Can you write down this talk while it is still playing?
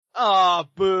Aw,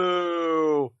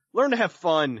 boo. Learn to have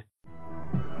fun.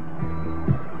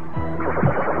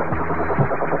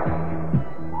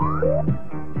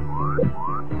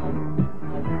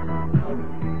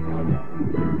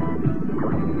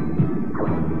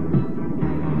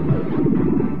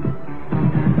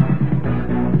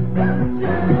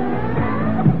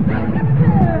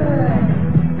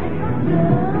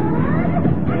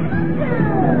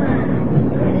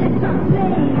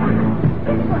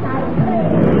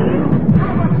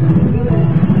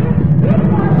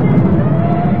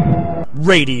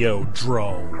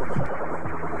 Radiodrome.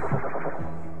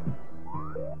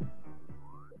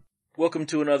 Welcome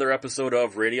to another episode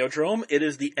of Radiodrome. It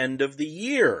is the end of the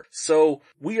year, so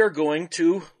we are going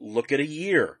to look at a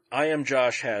year. I am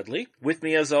Josh Hadley. With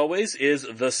me, as always, is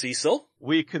the Cecil.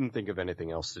 We couldn't think of anything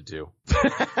else to do.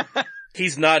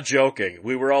 He's not joking.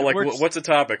 We were all like, what's the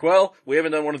topic? Well, we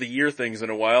haven't done one of the year things in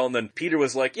a while, and then Peter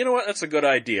was like, you know what, that's a good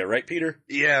idea, right, Peter?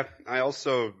 Yeah, I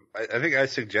think I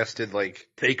suggested like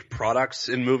fake products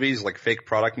in movies, like fake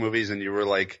product movies, and you were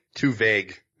like, too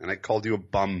vague. And I called you a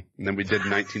bum, and then we did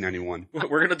 1991.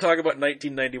 We're going to talk about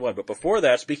 1991, but before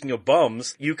that, speaking of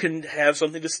bums, you can have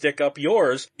something to stick up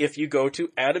yours if you go to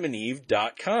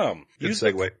adamandeve.com. Good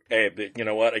segue. Hey, you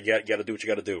know what? You gotta do what you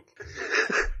gotta do.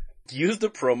 Use the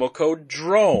promo code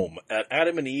DROME at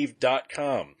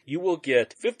adamandeve.com. You will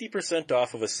get 50%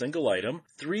 off of a single item,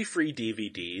 3 free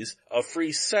DVDs, a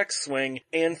free sex swing,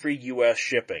 and free US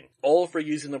shipping. All for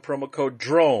using the promo code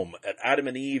DROME at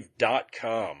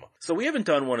adamandeve.com. So we haven't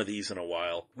done one of these in a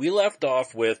while. We left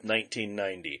off with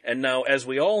 1990. And now, as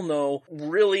we all know,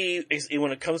 really,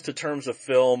 when it comes to terms of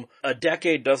film, a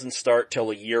decade doesn't start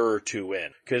till a year or two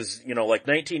in. Cause, like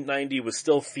 1990 was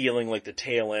still feeling like the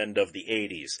tail end of the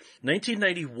 80s.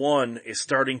 1991 is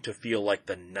starting to feel like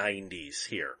the 90s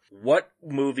here. What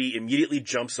movie immediately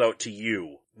jumps out to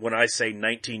you when I say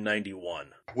 1991?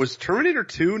 Was Terminator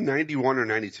 2 91 or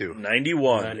 92?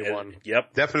 91. 91.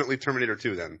 Yep. Definitely Terminator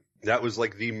 2 then. That was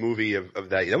like the movie of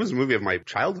that. That was a movie of my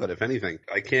childhood, if anything.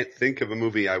 I can't think of a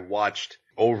movie I watched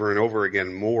over and over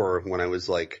again more when I was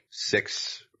like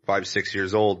 5, 6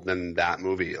 years old than that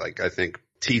movie. Like, I think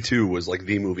T2 was like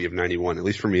the movie of 91. At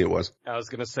least for me it was. I was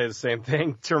gonna say the same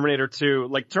thing. Terminator 2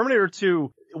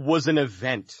 was an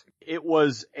event. It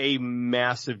was a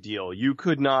massive deal. You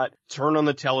could not turn on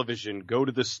the television, go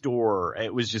to the store.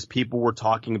 It was just people were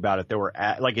talking about it.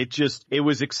 It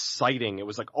was exciting. It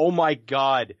was like, oh my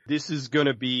God, this is going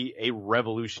to be a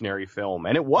revolutionary film.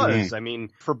 And it was. Mm-hmm. I mean,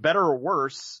 for better or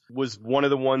worse, was one of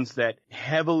the ones that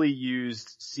heavily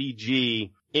used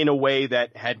CG in a way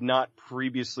that had not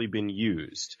previously been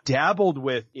used. Dabbled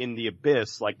with in The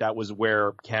Abyss, like that was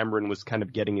where Cameron was kind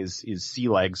of getting his sea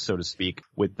legs, so to speak,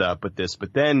 with this.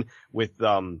 But then with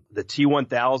the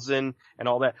T-1000 and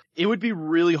all that, it would be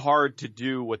really hard to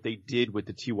do what they did with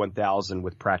the T-1000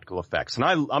 with practical effects. And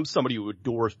I'm somebody who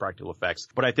adores practical effects,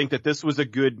 but I think that this was a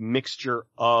good mixture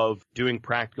of doing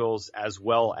practicals as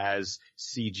well as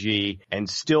CG and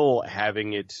still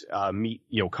having it meet,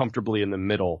 comfortably in the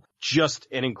middle. Just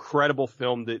an incredible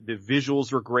film. The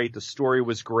visuals were great. The story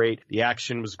was great. The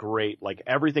action was great. Like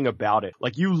everything about it.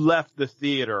 Like you left the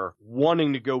theater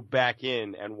wanting to go back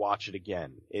in and watch it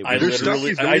again. I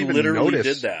literally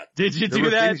did that. Did you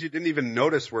do that? Things you didn't even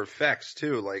notice were effects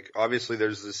too. Like obviously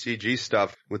there's the CG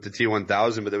stuff with the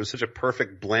T-1000, but there was such a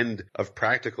perfect blend of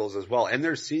practicals as well. And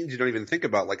there's scenes you don't even think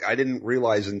about. Like I didn't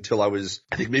realize until I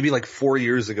think maybe like 4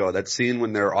 years ago, that scene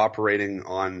when they're operating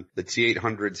on the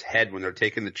T-800's head when they're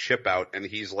taking the chip out and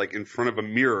he's like in front of a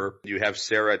mirror. You have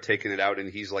Sarah taking it out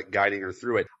and he's like guiding her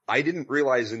through it. I didn't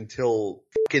realize until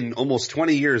fucking almost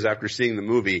 20 years after seeing the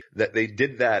movie that they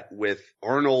did that with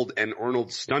Arnold and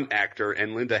Arnold's stunt actor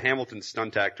and Linda Hamilton's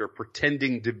stunt actor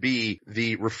pretending to be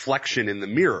the reflection in the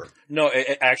mirror. No,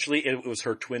 it was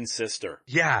her twin sister.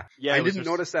 Yeah. I didn't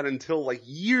notice that until like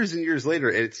years and years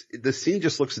later. The scene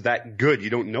just looks that good. You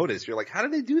don't notice. You're like, how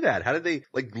did they do that? How did they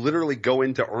like literally go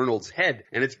into Arnold's head?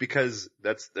 And it's because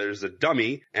there's a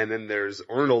dummy and then there's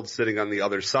Arnold sitting on the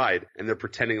other side and they're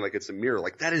pretending like it's a mirror.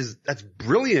 Like that's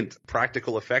brilliant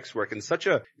practical effects work and such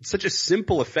a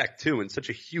simple effect too in such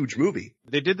a huge movie.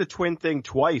 They did the twin thing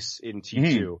twice in T2.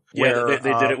 Mm-hmm. Yeah,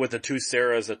 they did it with the two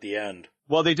Sarahs at the end.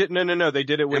 Well, they did no. They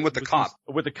did it with the cop.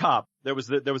 With the cop, there was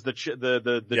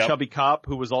the yep. chubby cop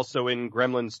who was also in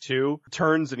Gremlins 2.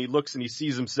 Turns and he looks and he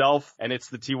sees himself, and it's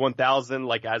the T-1000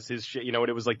 like as his shit, and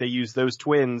it was like they used those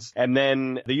twins, and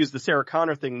then they used the Sarah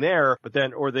Connor thing there, but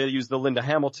then or they used the Linda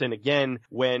Hamilton again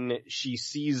when she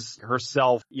sees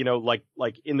herself,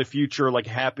 like in the future, like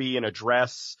happy in a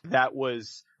dress. That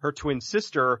was her twin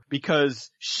sister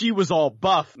because she was all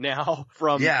buff now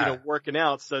from, working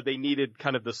out. So they needed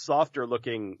kind of the softer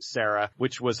looking Sarah,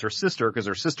 which was her sister, because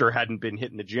her sister hadn't been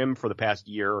hitting the gym for the past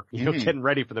year, getting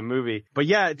ready for the movie. But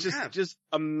just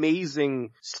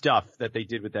amazing stuff that they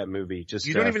did with that movie. Just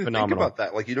you don't even phenomenal. think about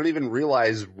that. Like, you don't even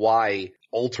realize why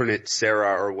alternate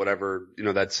Sarah or whatever,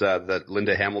 that's, that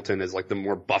Linda Hamilton is like the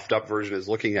more buffed up version is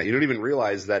looking at. You don't even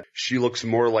realize that she looks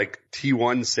more like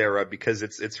T1 Sarah because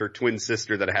it's her twin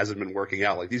sister that hasn't been working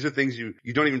out. Like, these are things you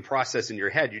don't even process in your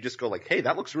head. You just go like, hey,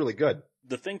 that looks really good.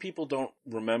 The thing people don't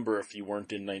remember if you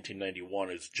weren't in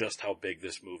 1991 is just how big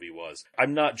this movie was.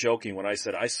 I'm not joking when I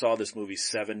said I saw this movie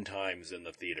 7 times in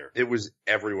the theater. It was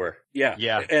everywhere. Yeah.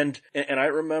 Yeah. And I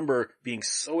remember being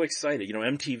so excited.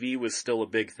 MTV was still a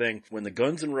big thing when the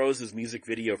Guns N' Roses music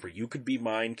video for You Could Be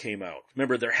Mine came out.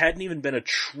 Remember, there hadn't even been a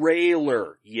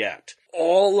trailer yet.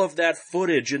 All of that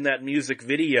footage in that music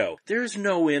video. There's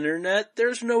no internet.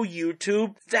 There's no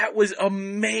YouTube. That was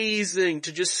amazing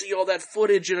to just see all that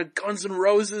footage in a Guns N'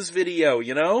 Roses video,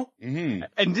 Mm-hmm.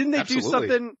 And didn't they Absolutely. do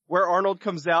something where Arnold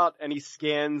comes out and he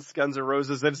scans Guns N'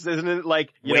 Roses? Isn't it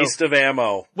like, waste of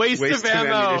ammo. Waste of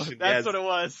ammo. ammunition, That's yes. what it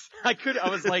was. I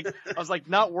was like,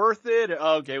 not worth it.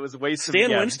 Oh, okay, it was a waste of Stan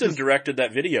Winston directed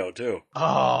that video too.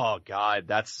 Oh God,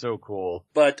 that's so cool.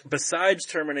 But besides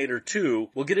Terminator 2,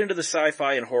 we'll get into the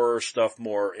sci-fi and horror stuff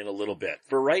more in a little bit.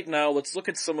 For right now, let's look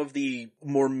at some of the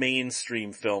more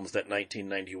mainstream films that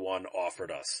 1991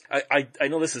 offered us. I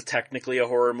know this is technically a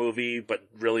horror movie, but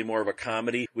really more of a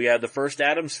comedy. We had the first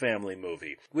Addams Family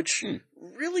movie, which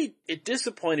really, it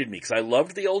disappointed me because I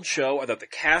loved the old show. I thought the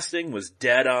casting was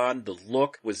dead on. The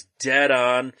look was dead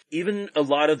on. Even a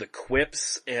lot of the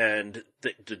quips and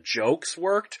the jokes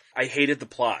worked. I hated the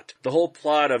plot. The whole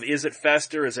plot of, is it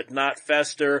Fester? Is it not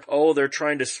Fester? Oh, they're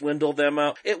trying to swindle them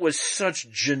out. It was such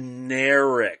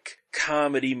generic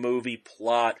comedy movie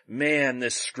plot. Man,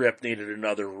 this script needed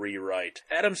another rewrite.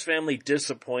 Addams Family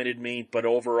disappointed me, but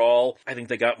overall, I think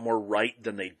they got more right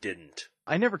than they didn't.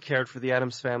 I never cared for the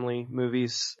Addams Family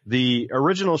movies. The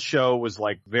original show was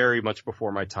like very much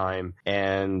before my time,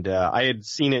 and I had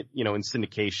seen it, in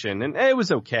syndication, and it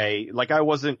was okay. Like, I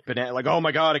wasn't like, oh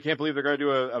my God, I can't believe they're going to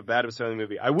do a Addams Family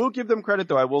movie. I will give them credit,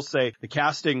 though. I will say the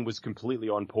casting was completely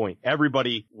on point.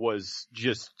 Everybody was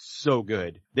just so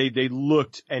good. They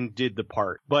looked and did the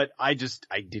part, but I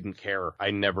didn't care.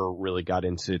 I never really got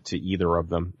into either of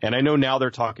them. And I know now they're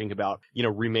talking about,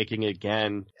 remaking it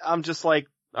again. I'm just like,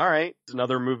 all right, it's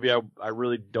another movie I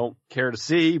really don't care to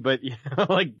see, but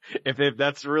like if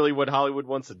that's really what Hollywood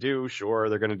wants to do, sure,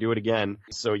 they're going to do it again.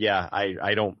 So yeah,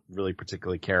 I don't really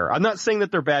particularly care. I'm not saying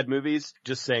that they're bad movies,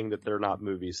 just saying that they're not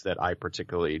movies that I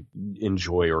particularly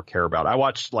enjoy or care about. I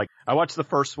watched the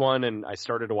first one, and I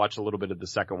started to watch a little bit of the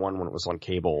second one when it was on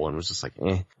cable, and was just like,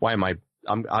 why am I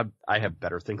have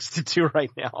better things to do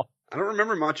right now. I don't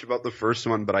remember much about the first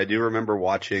one, but I do remember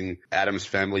watching Addams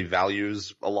Family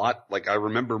Values a lot. Like, I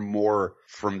remember more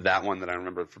from that one than I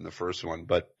remember from the first one.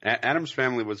 But Addams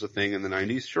Family was a thing in the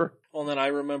 90s, sure. Well, and then I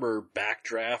remember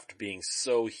Backdraft being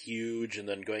so huge, and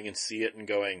then going and see it and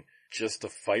going, just a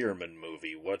fireman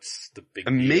movie. What's the big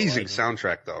deal? Amazing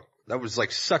soundtrack, though. That was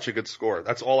like such a good score.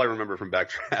 That's all I remember from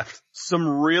Backdraft. Some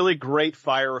really great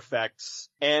fire effects.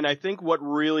 And I think what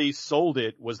really sold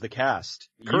it was the cast.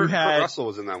 Kurt Russell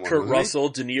was in that one. Kurt Russell,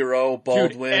 De Niro,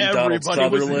 Baldwin, dude, Donald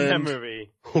Sutherland. was in that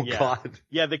movie. Oh God.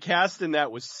 Yeah, the cast in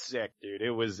that was sick, dude. It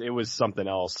was something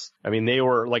else. I mean, they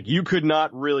were like, you could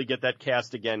not really get that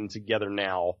cast again together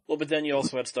now. Well, but then you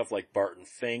also had stuff like Barton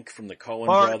Fink from the Coen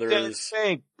brothers.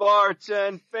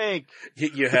 Barton Fink.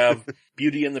 You have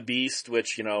Beauty and the Beast,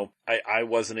 which, I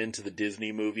wasn't into the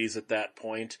Disney movies at that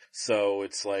point. So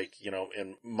it's like,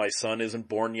 and my son isn't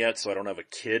born yet, so I don't have a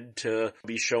kid to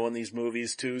be showing these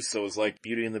movies to. So it's like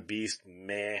Beauty and the Beast,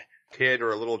 meh. Kid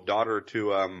or a little daughter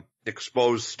to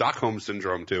expose Stockholm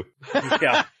Syndrome to.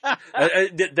 Yeah.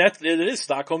 It is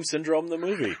Stockholm Syndrome, the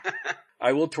movie.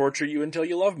 I will torture you until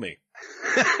you love me.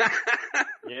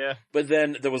 Yeah. But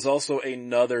then there was also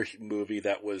another movie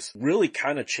that was really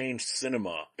kind of changed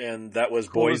cinema, and that was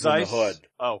Boys in the Hood.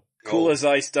 Oh. Cool as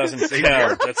Ice doesn't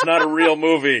count. That's not a real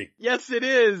movie. Yes, it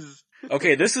is.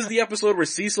 Okay, this is the episode where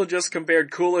Cecil just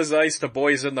compared Cool as Ice to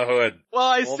Boys in the Hood.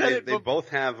 Well, they both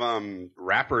have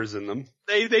rappers in them.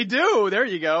 They do. There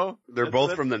you go. They're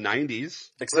both from the 90s.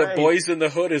 Except right. Boys in the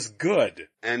Hood is good.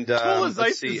 And Cool as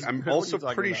let's Ice see, is I'm good. also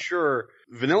pretty sure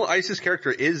Vanilla Ice's character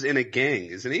is in a gang,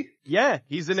 isn't he? Yeah,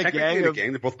 he's in a gang.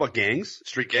 They're both about gangs,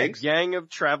 street gangs. A gang of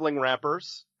traveling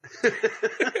rappers.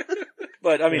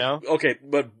 But I mean, You know? okay,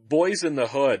 but Boys in the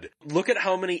Hood. Look at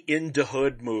how many Into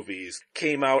Hood movies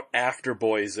came out after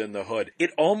Boys in the Hood.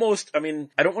 It almost, I mean,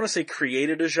 I don't want to say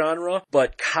created a genre,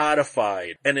 but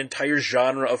codified an entire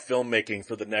genre of filmmaking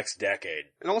for the next decade.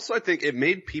 And also I think it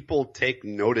made people take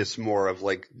notice more of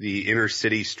like the inner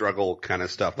city struggle kind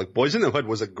of stuff. Like Boys in the Hood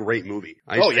was a great movie.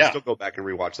 I still go back and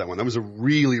rewatch that one. That was a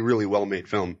really, really well made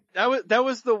film. That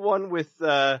was the one with,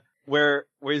 where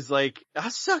he's like, I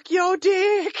suck your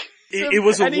dick. It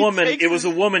was a And he woman. takes It was a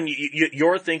his- woman.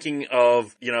 You're thinking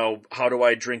of, how do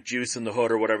I drink juice in the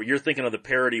hood or whatever. You're thinking of the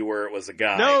parody where it was a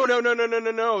guy. No.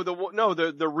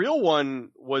 The real one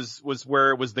was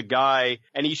where it was the guy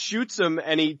and he shoots him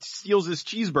and he steals his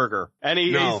cheeseburger and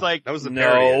he's like, that was the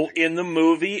parody. No, in the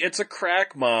movie, it's a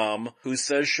crack mom who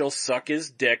says she'll suck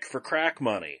his dick for crack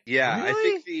money. Yeah, Really? I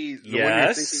think the one you're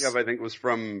Yes. thinking of, I think was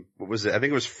from, what was it? I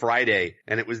think it was Friday,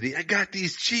 and it was I got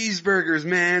these cheeseburgers,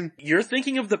 man. You're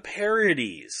thinking of the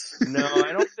parodies. no,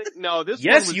 I don't think, no, this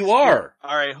Yes, one was you are.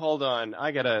 Alright, hold on.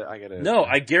 I gotta. No,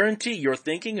 I guarantee you're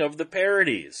thinking of the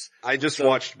parodies. I just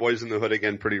watched Boys in the Hood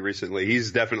again pretty recently.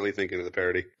 He's definitely thinking of the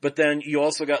parody. But then you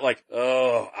also got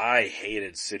I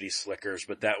hated City Slickers,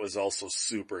 but that was also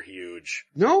super huge.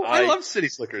 No, I I- love City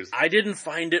Slickers. I didn't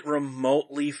find it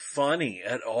remotely funny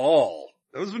at all.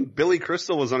 That was when Billy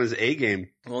Crystal was on his A game.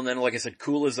 Well, and then, like I said,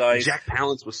 Cool as Ice. Jack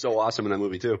Palance was so awesome in that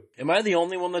movie too. Am I the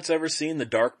only one that's ever seen The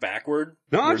Dark Backward?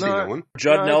 No, I've seen No. that one.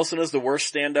 Judd No. Nelson is the worst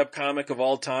stand-up comic of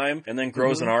all time, and then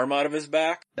grows an arm out of his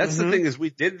back. That's the thing is we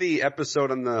did the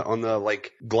episode on the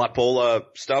like Glotbola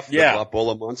stuff, Yeah. the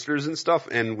Glotbola monsters and stuff,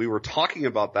 and we were talking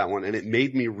about that one and it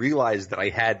made me realize that I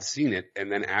had seen it, and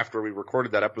then after we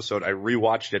recorded that episode I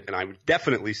rewatched it and I've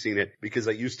definitely seen it because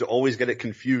I used to always get it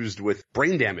confused with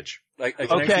Brain Damage. I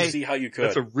can Okay. actually see how you could.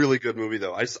 That's a really good movie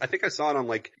though. I think I saw it on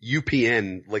like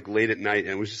UPN like late at night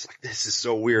and it was just like, this is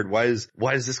so weird. Why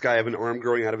does this guy have an arm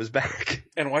growing out of his back?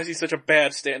 And why is he such a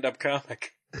bad stand-up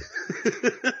comic?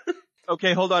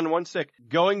 Okay, hold on one sec.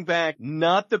 Going back,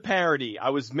 not the parody. I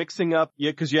was mixing up,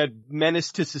 cause you had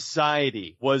Menace to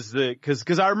Society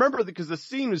cause I remember because the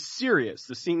scene was serious.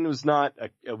 The scene was not a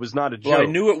joke. Well, I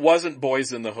knew it wasn't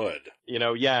Boys in the Hood.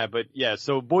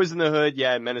 So Boys in the Hood,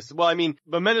 Menace. Well, I mean,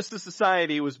 but Menace to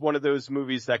Society was one of those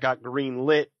movies that got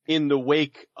greenlit in the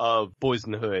wake of Boys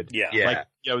in the Hood. Yeah. Yeah.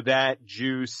 Like, that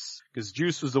Juice, cause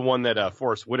Juice was the one that,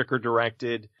 Forrest Whitaker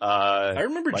directed. I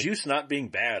remember like- Juice not being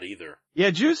bad either. Yeah,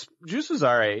 Juice was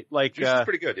alright. Like, Juice is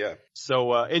pretty good,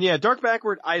 yeah. Dark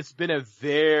Backward, it's been a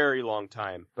very long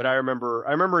time, but I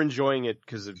remember enjoying it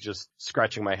because of just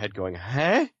scratching my head going,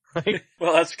 huh? Like,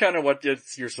 Well, that's kind of what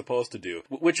you're supposed to do.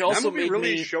 Which That also movie made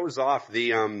really me... shows off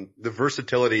the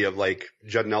versatility of like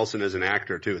Judd Nelson as an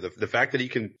actor too. The fact that he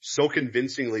can so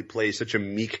convincingly play such a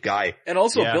meek guy. And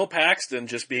also Yeah. Bill Paxton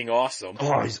just being awesome.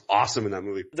 Oh, he's awesome in that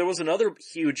movie. There was another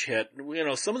huge hit.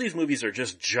 Some of these movies are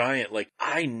just giant. Like,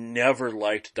 I never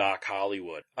liked Doc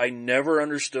Hollywood. I never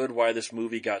understood why this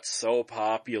movie got so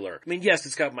popular. I mean, yes,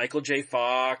 it's got Michael J.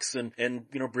 Fox and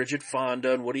Bridget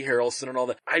Fonda and Woody Harrelson and all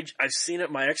that. I've seen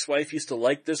it. My ex-wife used to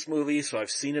like this movie, so I've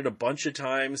seen it a bunch of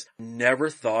times. Never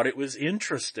thought it was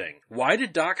interesting. Why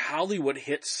did Doc Hollywood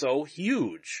hit so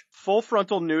huge? full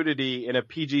frontal nudity in a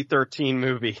PG-13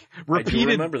 movie. I do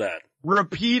remember that.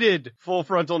 Repeated full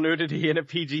frontal nudity in a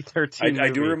PG-13 movie. I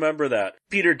do remember that.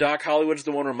 Peter, Doc Hollywood's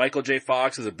the one where Michael J.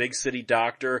 Fox is a big city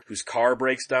doctor whose car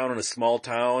breaks down in a small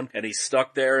town and he's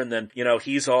stuck there and then,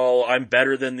 he's all, I'm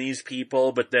better than these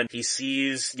people, but then he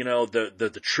sees,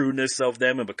 the trueness of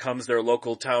them and becomes their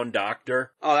local town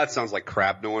doctor. Oh, that sounds like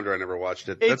crap. No wonder I never watched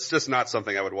it. That's just not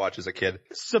something I would watch as a kid.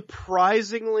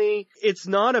 Surprisingly, it's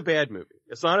not a bad movie.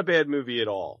 It's not a bad movie at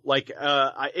all. Like,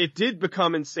 it did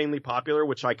become insanely popular,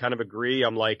 which I kind of agree.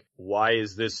 I'm like, why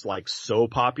is this like so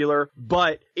popular?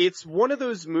 But it's one of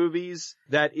those movies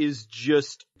that is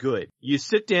just good. You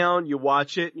sit down, you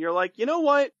watch it, and you're like, you know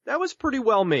what? That was pretty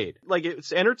well made. Like,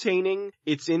 it's entertaining.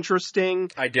 It's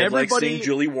interesting. I did like seeing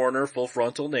Julie Warner full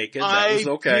frontal naked. That was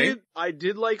okay. I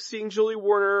did like seeing Julie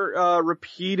Warner,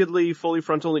 repeatedly fully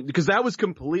frontal naked, because that was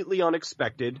completely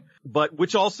unexpected, but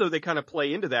which also they kind of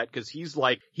play into that, because he's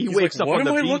like, he wakes up on the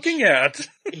beach. What am I looking at?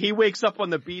 He wakes up on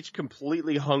the beach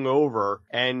completely hungover,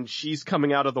 and she's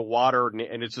coming out of the water,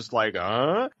 and it's just like,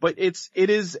 But it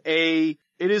is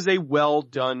a well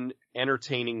done,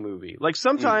 entertaining movie. Like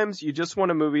sometimes you just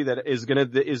want a movie that is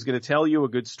gonna tell you a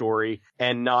good story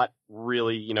and not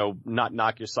really, not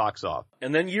knock your socks off.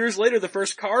 And then years later, the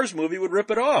first Cars movie would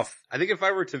rip it off. I think if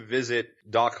I were to visit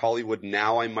Doc Hollywood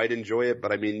now, I might enjoy it.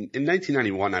 But I mean, in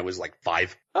 1991, I was like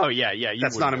 5. Oh yeah.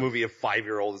 That's not a movie a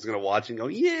 5-year-old is going to watch and go,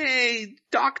 yay,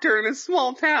 doctor in a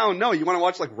small town. No, you want to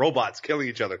watch like robots killing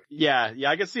each other. Yeah.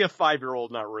 I can see a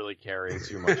 5-year-old not really caring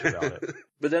too much about it.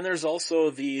 But then there's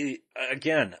also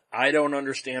again, I don't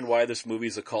understand why this movie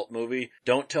is a cult movie.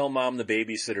 Don't tell mom the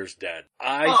babysitter's dead.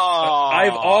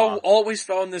 I've always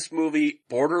found this movie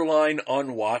borderline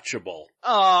unwatchable.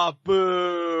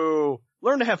 Boo.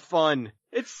 Learn to have fun.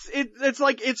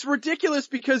 It's ridiculous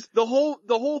because the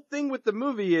whole thing with the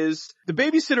movie is the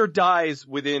babysitter dies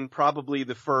within probably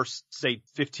the first, say,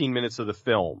 15 minutes of the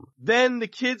film. Then the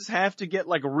kids have to get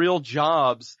like real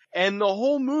jobs, and the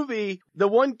whole movie, the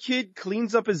one kid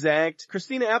cleans up his act.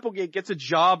 Christina Applegate gets a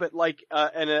job at like,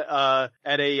 at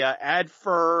a ad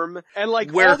firm, and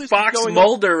like where all this Fox is going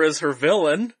Mulder is her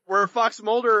villain. Where Fox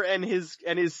Mulder and his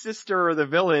sister are the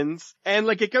villains. And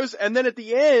like it goes, and then at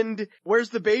the end, where's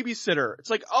the babysitter? It's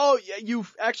like, oh yeah, you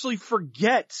actually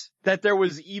forget that there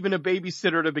was even a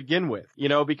babysitter to begin with,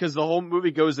 because the whole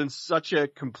movie goes in such a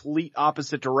complete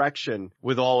opposite direction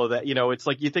with all of that. It's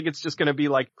like you think it's just gonna be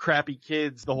like crappy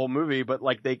kids the whole movie, but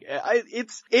like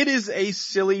it is a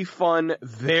silly, fun,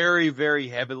 very, very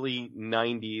heavily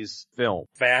 90s film.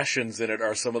 Fashions in it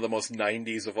are some of the most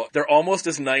 90s of all. They're almost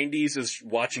as 90s as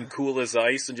watching Cool as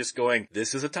Ice and just going,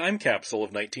 this is a time capsule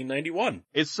of 1991.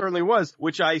 It certainly was,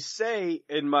 which I say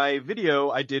in my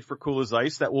video I did for Cool as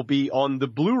Ice that will be on the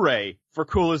Blu-ray for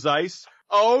Cool as Ice.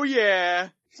 Oh yeah.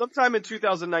 Sometime in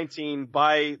 2019,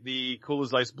 buy the Cool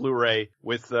as Ice Blu-ray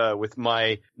with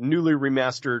my newly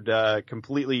remastered,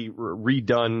 completely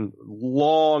redone,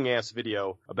 long-ass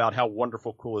video about how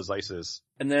wonderful Cool as Ice is.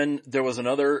 And then there was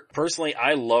personally,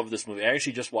 I love this movie. I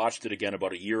actually just watched it again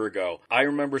about a year ago. I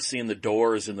remember seeing The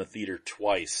Doors in the theater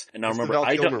twice. And now remember, the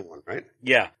Val Kilmer one, right?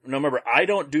 Yeah. Now remember, I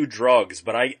don't do drugs,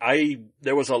 but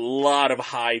there was a lot of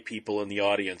high people in the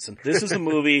audience. And this is a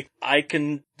movie I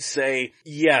can say,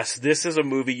 yes, this is a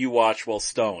movie you watch while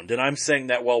stoned. And I'm saying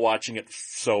that while watching it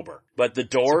sober. But The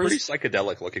Doors... It's a pretty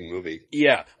psychedelic looking movie.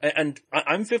 Yeah. And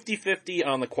I'm 50-50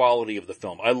 on the quality of the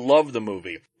film. I love the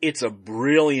movie. It's a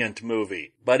brilliant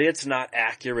movie, but it's not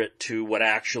accurate to what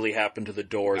actually happened to the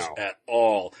Doors at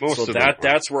all.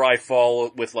 That's where I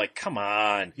fall with like, come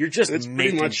on, you're just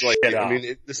making shit up. I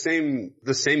mean,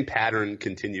 the same pattern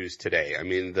continues today. I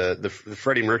mean, the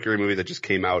Freddie Mercury movie that just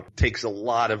came out takes a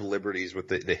lot of liberties with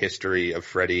the history of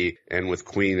Freddie and with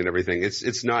Queen and everything.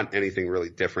 It's not anything really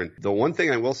different. The one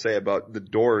thing I will say about the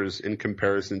Doors in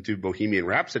comparison to Bohemian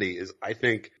Rhapsody is I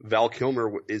think Val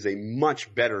Kilmer is a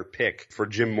much better pick for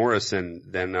Jim Morrison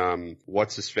than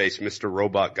what's-his-face Mr.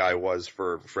 Robot guy was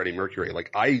for Freddie Mercury.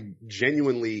 Like, I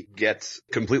genuinely get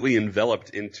completely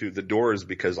enveloped into the Doors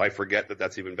because I forget that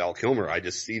that's even Val Kilmer. I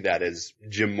just see that as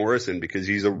Jim Morrison because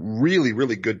he's a really,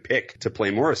 really good pick to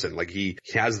play Morrison. Like, he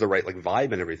has the right, like,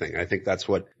 vibe and everything. I think that's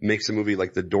what makes a movie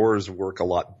like The Doors work a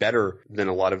lot better than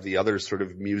a lot of the other sort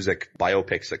of music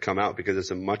biopics that come out because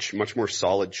it's a much, much more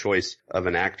solid choice of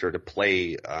an actor to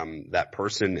play that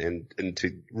person and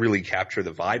to really capture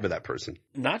the vibe of that person.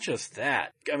 Not just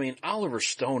that. I mean, Oliver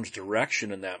Stone's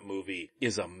direction in that movie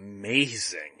is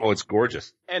amazing. Oh, it's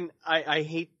gorgeous. And I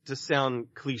hate to sound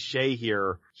cliche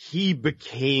here. He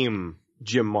became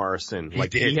Jim Morrison.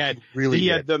 He had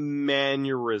the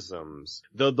mannerisms,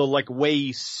 the like way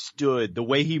he stood, the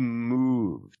way he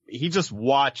moved. He just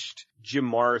watched Jim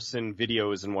Morrison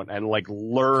videos and like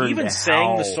learned. He even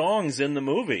sang the songs in the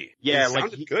movie. Yeah, it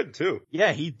sounded good too.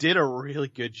 Yeah, he did a really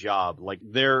good job. Like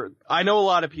I know a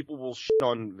lot of people will shit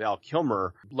on Val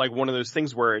Kilmer, like one of those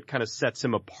things where it kind of sets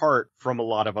him apart from a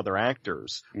lot of other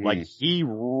actors. Like he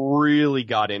really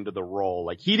got into the role.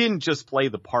 Like he didn't just play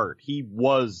the part, he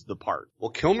was the part. Well,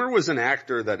 Kilmer was an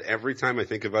actor that every time I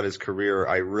think about his career,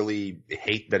 I really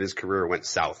hate that his career went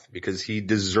south because he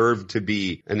deserved to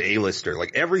be an A-lister.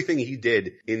 Like everything he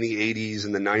did in the 80s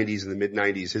and the 90s and the mid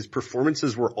 90s, his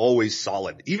performances were always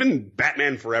solid. Even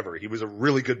Batman Forever, he was a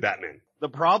really good Batman. The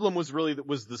problem was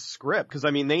the script, because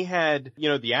I mean they had,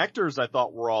 the actors I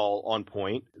thought were all on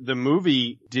point. The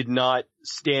movie did not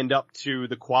stand up to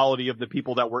the quality of the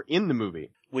people that were in the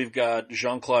movie. We've got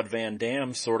Jean-Claude Van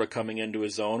Damme sort of coming into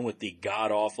his own with the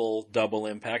god-awful Double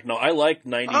Impact. No, I like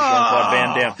 90s Jean-Claude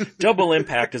Van Damme. Double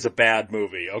Impact is a bad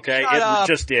movie, okay? It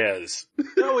just is.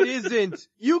 No, it isn't.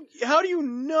 How do you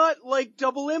not like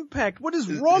Double Impact? What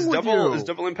is wrong with you? Is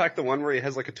Double Impact the one where he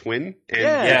has like a twin? And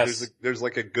yes. There's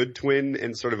like a good twin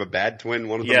and sort of a bad twin.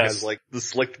 One of them has like the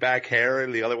slicked back hair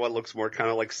and the other one looks more kind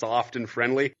of like soft and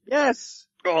friendly. Yes.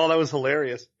 Oh, that was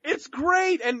hilarious. It's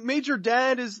great, and Major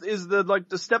Dad is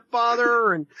the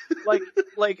stepfather, and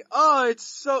oh, it's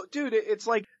so, dude, it's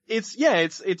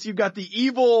you've got the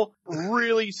evil,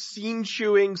 really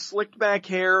scene-chewing, slicked back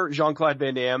hair, Jean-Claude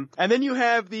Van Damme, and then you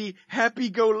have the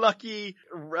happy-go-lucky,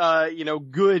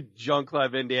 good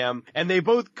Jean-Claude Van Damme, and they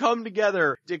both come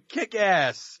together to kick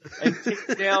ass and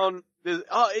take down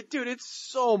dude, it's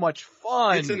so much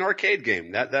fun. It's an arcade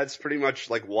game. That's pretty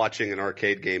much like watching an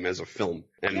arcade game as a film.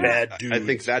 And Mad dudes. I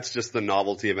think that's just the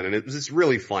novelty of it. And it's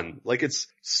really fun. Like, it's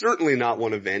certainly not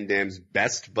one of Van Damme's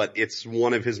best, but it's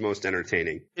one of his most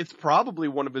entertaining. It's probably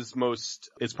one of his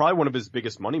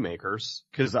biggest moneymakers.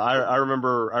 Cause I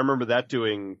remember that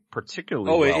doing particularly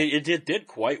well. It did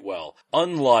quite well.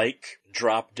 Unlike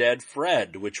Drop Dead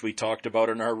Fred, which we talked about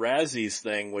in our Razzies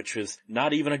thing, which is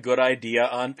not even a good idea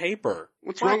on paper.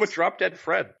 What's wrong with Drop Dead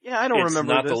Fred? Yeah, I don't remember It's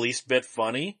not this. the least bit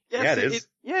funny. Yes, yeah, it is.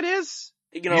 It is.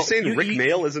 You saying Rick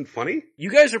Mail isn't funny?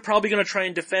 You guys are probably going to try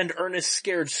and defend Ernest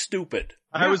Scared Stupid.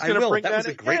 I was going to bring that was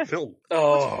a great film.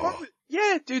 Oh.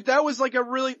 Yeah, dude, it was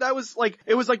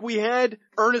like we had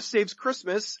Ernest Saves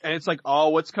Christmas, and it's like, oh,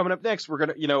 what's coming up next? We're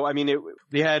gonna,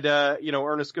 they had,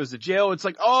 Ernest Goes to Jail. It's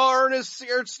like, oh, Ernest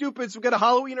Scared Stupid, so we got a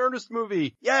Halloween Ernest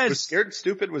movie. Yes! Was Scared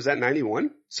Stupid, was that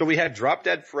 91? So we had Drop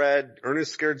Dead Fred,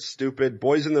 Ernest Scared Stupid,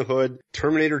 Boys in the Hood,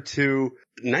 Terminator 2.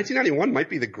 1991 might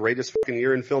be the greatest fucking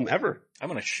year in film ever. I'm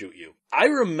gonna shoot you. I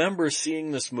remember seeing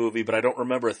this movie, but I don't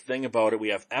remember a thing about it. We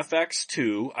have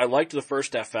FX2. I liked the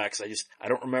first FX. I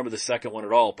don't remember the second one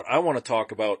at all, but I want to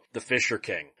talk about The Fisher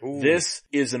King. Ooh. This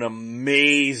is an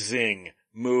amazing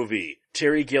movie.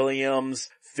 Terry Gilliam's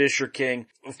Fisher King.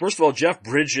 First of all, Jeff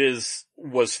Bridges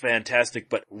was fantastic,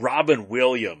 but Robin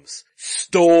Williams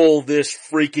stole this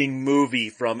freaking movie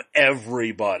from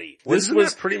everybody. That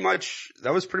was pretty much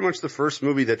the first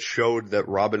movie that showed that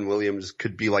Robin Williams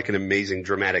could be like an amazing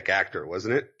dramatic actor,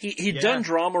 wasn't it? He'd done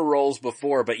drama roles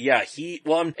before, but yeah,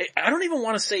 I don't even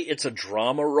want to say it's a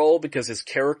drama role because his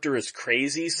character is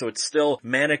crazy, so it's still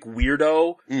manic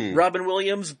weirdo Robin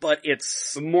Williams, but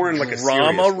it's more in like a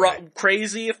drama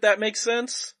crazy, if that makes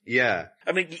sense. Yeah.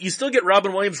 I mean, you still get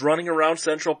Robin Williams running around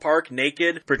Central Park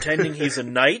naked, pretending he's a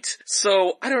knight.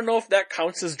 So I don't know if that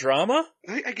counts as drama.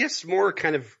 I guess more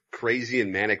kind of crazy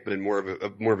and manic, but in more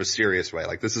of a serious way.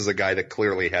 Like, this is a guy that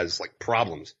clearly has like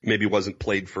problems. Maybe wasn't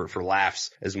played for laughs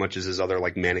as much as his other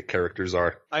like manic characters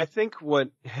are. I think what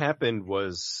happened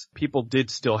was people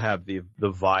did still have the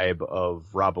vibe of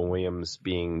Robin Williams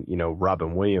being,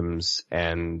 Robin Williams,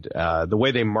 and the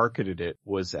way they marketed it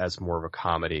was as more of a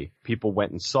comedy. People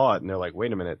went and saw it and they're like,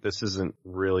 wait a minute, this isn't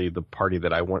really the party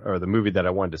that I want, or the movie that I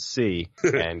wanted to see.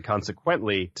 And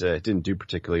consequently, it didn't do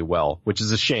particularly well, which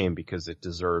is a shame because it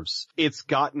deserves. It's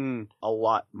gotten a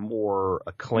lot more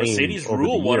acclaim. Mercedes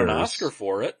Ruehl won an Oscar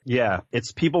for it. Yeah,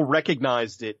 people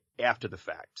recognized it after the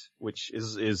fact, which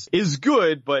is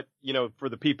good, but for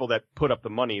the people that put up the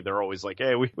money, they're always like,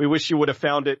 hey, we wish you would have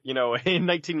found it, in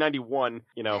 1991,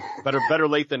 better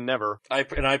late than never.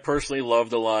 I personally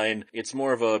love the line, it's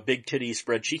more of a big titty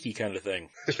spread cheeky kind of thing.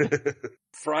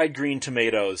 Fried green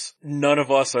tomatoes. None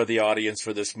of us are the audience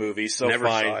for this movie, so Never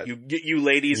fine. You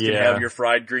ladies can have your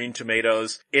fried green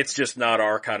tomatoes. It's just not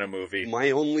our kind of movie.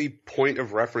 My only point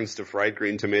of reference to fried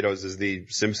green tomatoes is the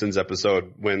Simpsons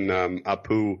episode when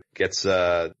Apu gets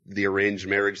the arranged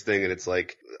marriage thing, and it's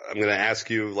like, I'm gonna ask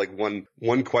you like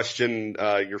one question,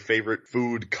 your favorite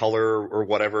food, color, or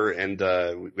whatever, and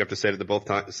we have to say it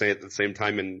at the same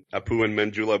time, and Apu and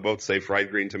Manjula both say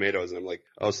fried green tomatoes, and I'm like,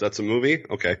 oh, so that's a movie?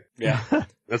 Okay. Yeah.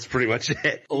 That's pretty much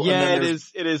it. Yeah,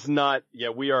 it is not,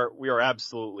 we are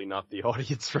absolutely not the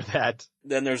audience for that.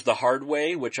 Then there's The Hard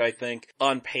Way, which I think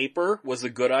on paper was a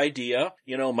good idea.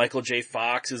 Michael J.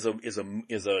 Fox is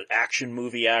a action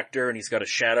movie actor, and he's got to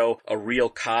shadow a real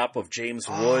cop of James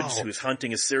Woods who's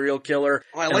hunting a serial killer.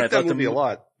 Oh, I like that movie a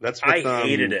lot. I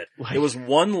hated it. It was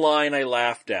one line I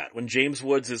laughed at when James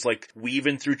Woods is like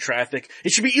weaving through traffic.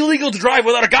 It should be illegal to drive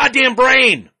without a goddamn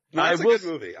brain. No, it's a good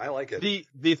movie. I like it.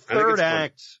 The third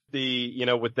act,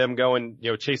 with them going,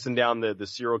 chasing down the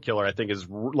serial killer, I think is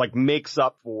like makes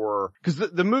up for, cause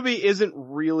the movie isn't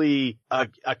really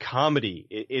a comedy.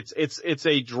 It's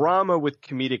a drama with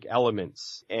comedic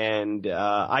elements. And,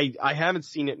 I haven't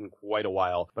seen it in quite a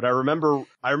while, but I remember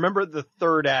the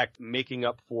third act making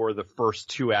up for the first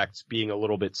two acts being a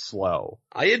little bit slow.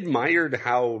 I admired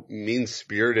how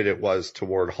mean-spirited it was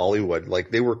toward Hollywood.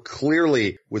 Like, they were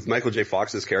clearly, with Michael J.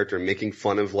 Fox's character, character, making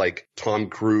fun of like Tom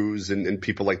Cruise and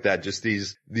people like that. Just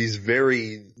these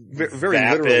very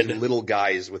literally little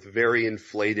guys with very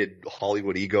inflated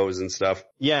Hollywood egos and stuff.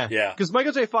 Yeah. Yeah. Because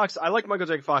Michael J. Fox, I like Michael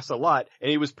J. Fox a lot,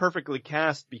 and he was perfectly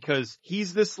cast because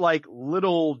he's this like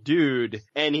little dude,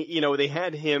 and he, they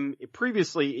had him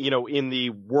previously, in the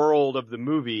world of the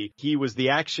movie, he was the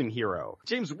action hero.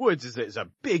 James Woods is a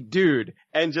big dude,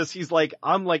 and just, he's like,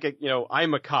 I'm like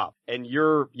I'm a cop, and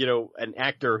you're, an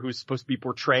actor who's supposed to be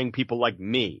portraying people like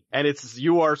me. And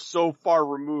you are so far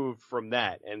removed from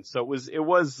that. And so it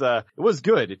was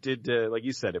good. It did, like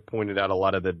you said, it pointed out a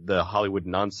lot of the Hollywood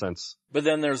nonsense. But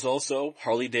then there's also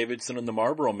Harley Davidson and the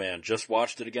Marlboro Man. Just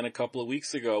watched it again a couple of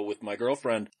weeks ago with my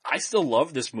girlfriend. I still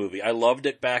love this movie. I loved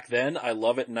it back then. I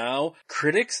love it now.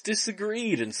 Critics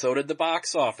disagreed, and so did the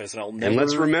box office. And I'll never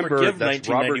let's remember forgive that's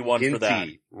 1991 for that.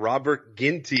 Robert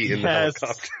Ginty in the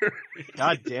helicopter.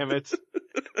 God damn it.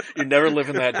 You're never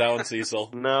living that down,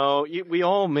 Cecil. No, we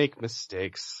all make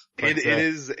mistakes. It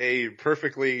is a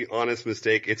perfectly honest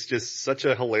mistake. It's just such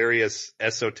a hilarious,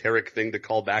 esoteric thing to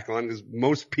call back on because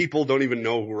most people don't even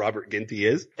know who Robert Ginty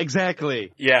is.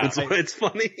 Exactly. Yeah. It's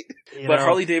funny. But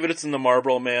Harley Davidson and the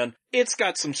Marlboro Man, it's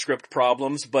got some script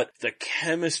problems, but the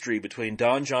chemistry between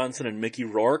Don Johnson and Mickey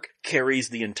Rourke carries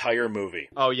the entire movie.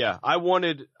 Oh yeah. I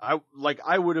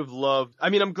would have loved,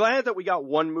 I'm glad that we got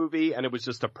one movie and it was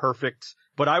just a perfect,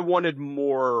 but I wanted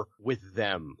more with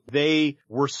them. They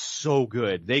were so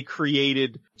good. They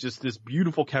created just this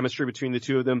beautiful chemistry between the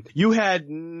two of them. You had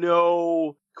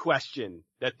no question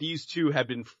that these two had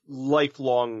been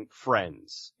lifelong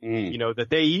friends. That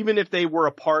they, even if they were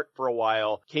apart for a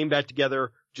while, came back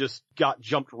together, just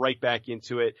jumped right back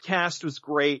into it. Cast was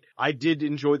great. I did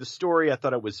enjoy the story. I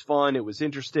thought it was fun. It was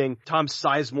interesting. Tom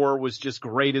Sizemore was just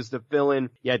great as the villain.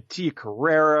 You had Tia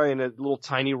Carrera in a little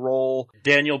tiny role.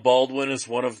 Daniel Baldwin is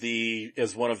one of the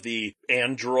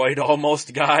android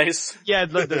almost guys. Yeah,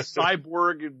 the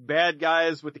cyborg bad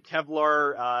guys with the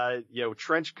Kevlar,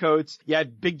 trench coats. You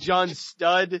had Big John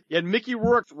Studd. You had Mickey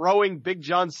Rourke throwing Big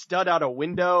John Studd out a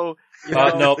window.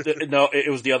 No, it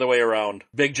was the other way around.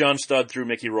 Big John Studd threw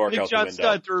Mickey Rourke out the window. Big John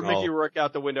Studd threw Mickey Rourke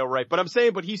out the window, right. But I'm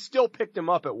saying, but he still picked him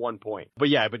up at one point. But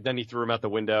then he threw him out the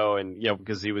window and,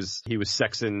 because he was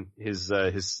sexing his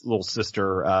little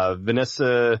sister,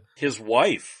 Vanessa. His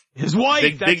wife. His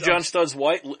wife! Big John Studd's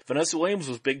wife. Vanessa Williams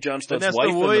was Big John Studd's wife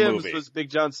in the movie. Vanessa Williams was Big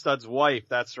John Studd's wife,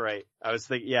 that's right. I was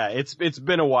thinking, it's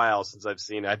been a while since I've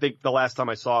seen it. I think the last time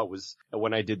I saw it was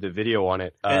when I did the video on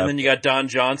it. And then you got Don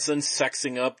Johnson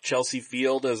sexing up Chelsea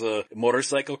Field as a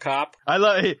motorcycle cop. I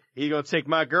love it. He gonna take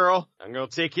my girl, I'm gonna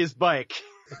take his bike.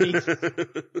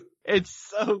 It's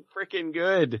so freaking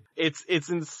good. It's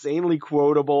insanely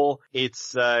quotable.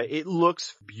 It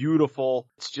looks beautiful.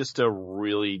 It's just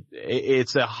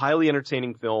it's a highly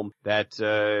entertaining film that,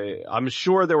 I'm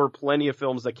sure there were plenty of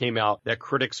films that came out that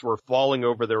critics were falling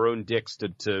over their own dicks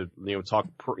to talk,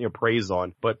 praise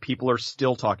on, but people are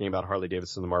still talking about Harley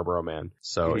Davidson and the Marlboro Man.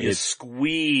 So you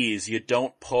squeeze, you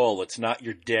don't pull. It's not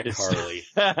your dick, Harley.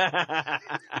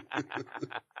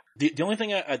 The only thing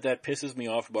that pisses me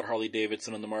off about Harley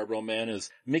Davidson and the Marlboro Man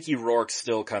is Mickey Rourke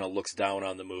still kind of looks down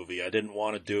on the movie. I didn't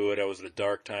want to do it. I was at a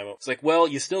dark time. It's like, well,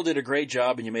 you still did a great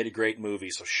job and you made a great movie,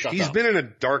 so shut up. He's been in a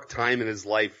dark time in his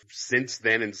life since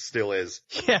then and still is.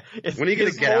 Yeah. When are you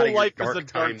going to get out of your dark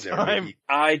time there, Mickey?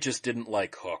 I just didn't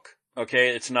like Hook. Okay?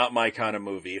 It's not my kind of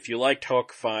movie. If you liked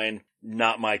Hook, fine.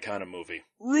 Not my kind of movie.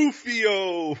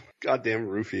 Rufio! Goddamn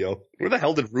Rufio. Where the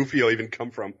hell did Rufio even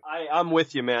come from? I'm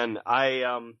with you, man.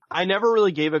 I never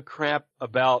really gave a crap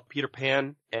about Peter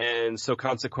Pan, and so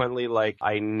consequently,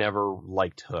 I never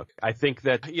liked Hook. I think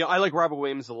that, I like Robert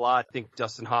Williams a lot. I think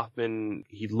Dustin Hoffman,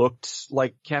 he looked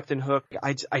like Captain Hook.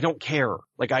 I don't care.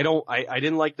 I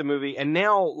didn't like the movie. And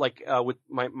now, with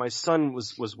my son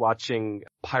was watching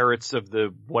Pirates of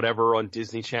the whatever on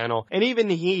Disney Channel, and even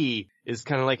he is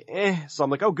kind of like, so I'm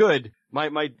like, oh good.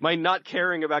 My not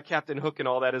caring about Captain Hook and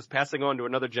all that is passing on to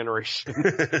another generation.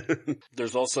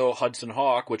 There's also Hudson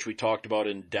Hawk, which we talked about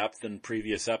in depth in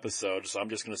previous episodes. So I'm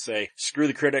just going to say, screw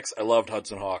the critics. I loved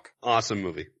Hudson Hawk. Awesome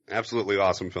movie. Absolutely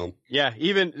awesome film. Yeah,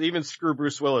 even screw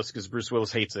Bruce Willis because Bruce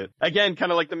Willis hates it. Again,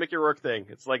 kind of like the Mickey Rourke thing.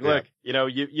 It's like, look,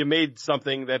 you made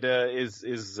something that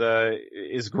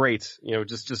is great.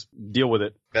 Just deal with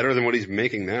it. Better than what he's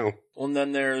making now. Well, and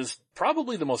then there's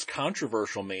probably the most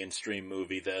controversial mainstream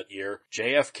movie that year,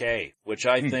 JFK, which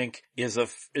I think is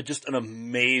just an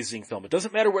amazing film. It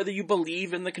doesn't matter whether you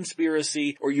believe in the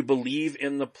conspiracy or you believe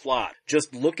in the plot.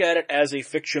 Just look at it as a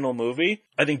fictional movie.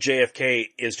 I think JFK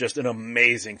is just an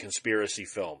amazing conspiracy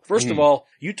film. First of all,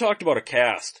 you talked about a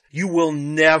cast. You will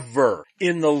never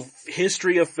in the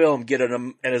history of film get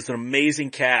as an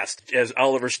amazing cast as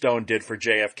Oliver Stone did for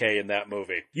JFK in that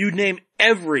movie. You name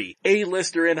every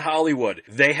A-lister in Hollywood,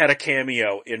 they had a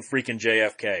cameo in freaking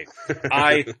JFK.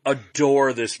 I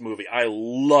adore this movie. I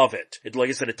love it. Like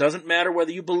I said, it doesn't matter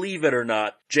whether you believe it or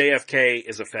not. JFK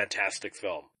is a fantastic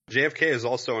film. JFK is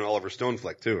also an Oliver Stone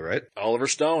flick too, right? Oliver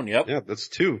Stone, yep. Yeah, that's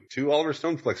two Oliver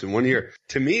Stone flicks in 1 year.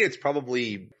 To me, it's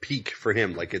probably peak for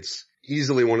him. Like, it's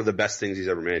easily one of the best things he's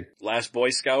ever made. Last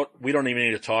Boy Scout, we don't even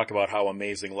need to talk about how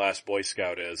amazing Last Boy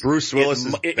Scout is. Bruce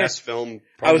Willis's best film.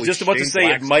 I was just about to Shane say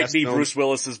Black's it might best be film. Bruce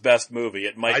Willis's best movie.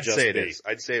 It might I'd just say it be. is.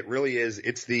 I'd say it really is.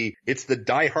 It's the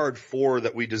Die Hard 4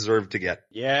 that we deserve to get.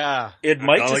 Yeah. It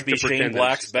might I just like be to pretend Shane that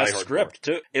Black's it's Die best Hard script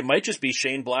too. It might just be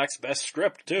Shane Black's best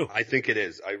script too. I think it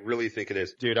is. I really think it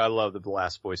is. Dude, I love The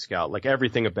Last Boy Scout. Like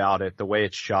everything about it, the way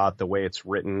it's shot, the way it's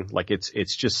written, like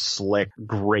it's just slick,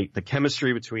 great. The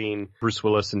chemistry between Bruce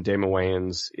Willis and Damon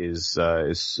Wayans is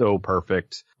so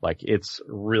perfect. Like it's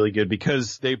really good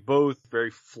because they both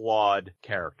very flawed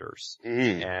characters.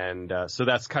 And, so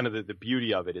that's kind of the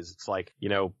beauty of it is it's like, you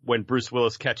know, when Bruce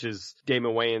Willis catches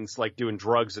Damon Wayans like doing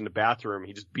drugs in the bathroom,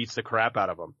 he just beats the crap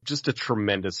out of him. Just a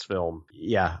tremendous film.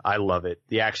 Yeah, I love it.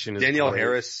 The action is Danielle great.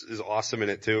 Harris is awesome in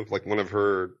it too. Like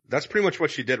that's pretty much what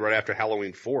she did right after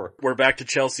Halloween 4. We're back to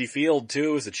Chelsea Field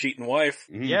too as a cheating wife.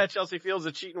 Yeah, Chelsea Field's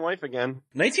a cheating wife again.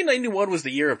 1991 was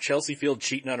the year of Chelsea Field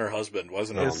cheating on her husband,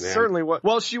 wasn't it? Oh, It man. certainly was.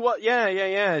 Well, she was. Yeah.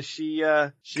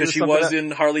 Because she was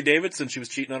in Harley Davidson, she was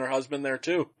cheating on her husband there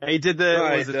too. He did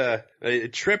the. I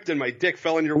tripped and my dick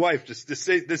fell on your wife. Just this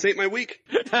ain't my week.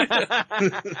 I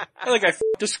think I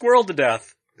f***ed a squirrel to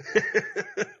death.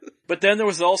 But then there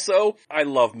was also, I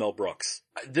love Mel Brooks.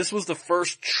 This was the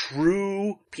first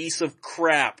true piece of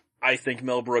crap I think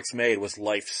Mel Brooks made was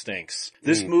Life Stinks.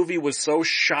 This movie was so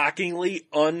shockingly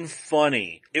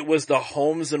unfunny. It was the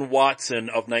Holmes and Watson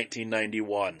of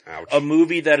 1991. Ouch. A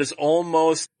movie that is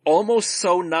almost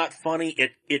so not funny,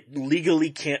 it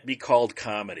legally can't be called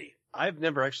comedy. I've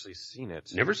never actually seen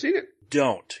it. Never seen it.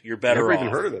 Don't. You're better Never off.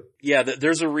 even heard of it. Yeah,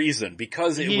 there's a reason.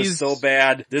 Because it was so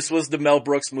bad. This was the Mel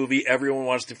Brooks movie everyone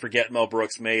wants to forget Mel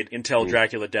Brooks made until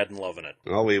Dracula Dead and Loving It.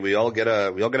 Well, we all get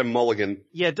a mulligan.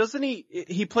 Yeah, doesn't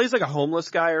he plays like a homeless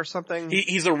guy or something?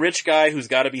 He's a rich guy who's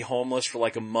got to be homeless for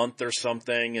like a month or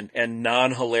something, and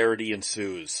non-hilarity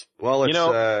ensues. Well,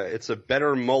 it's a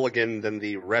better mulligan than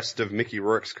the rest of Mickey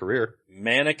Rourke's career.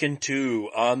 Mannequin 2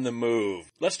 on the move.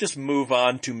 Let's just move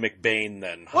on to McBain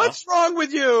then, huh? What's wrong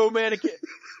with you, Mannequin?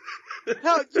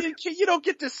 How, you don't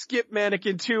get to skip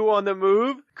Mannequin 2 on the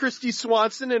move. Christy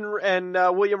Swanson and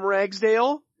William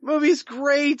Ragsdale. Movie's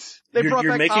great.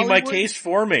 You're making my case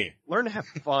for me. Learn to have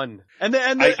fun. And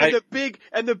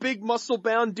the big muscle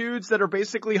bound dudes that are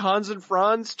basically Hans and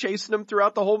Franz chasing them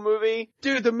throughout the whole movie.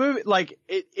 Dude, the movie, like,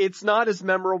 it's not as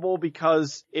memorable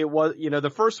because it was,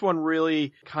 the first one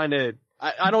really kind of,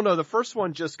 I don't know, the first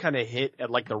one just kind of hit at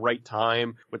like the right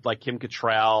time with like Kim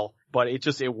Cattrall, but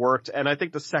it worked. And I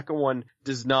think the second one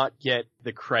does not get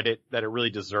the credit that it really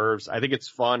deserves. I think it's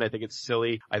fun. I think it's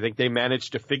silly. I think they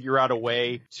managed to figure out a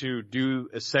way to do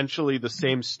essentially the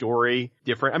same story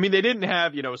different. I mean, they didn't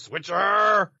have,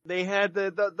 Switcher. They had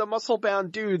the muscle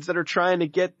bound dudes that are trying to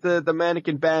get the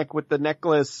mannequin back with the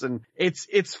necklace, and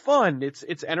it's fun.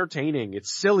 It's entertaining.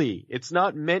 It's silly. It's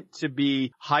not meant to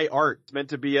be high art. It's meant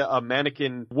to be a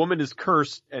mannequin. Woman is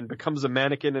cursed and becomes a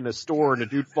mannequin in a store, and a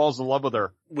dude falls in love with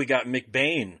her. We got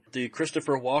McBain, the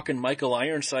Christopher Walken, Michael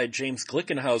Ironside, James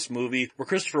Glickenhaus movie where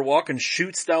Christopher Walken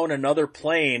shoots down another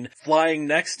plane flying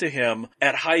next to him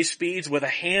at high speeds with a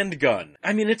handgun.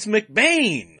 I mean, it's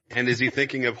McBain! And is he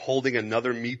thinking of holding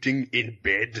another meeting in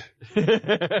bed?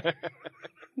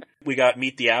 We got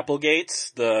Meet the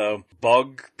Applegates, the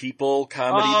bug people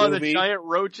comedy movie. The giant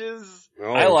roaches.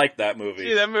 Oh. I like that movie.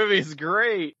 Gee, that movie is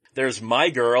great. There's My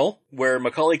Girl, where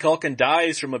Macaulay Culkin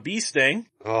dies from a bee sting.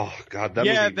 Oh God, that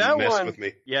movie messed with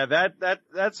me. Yeah,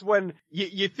 that's when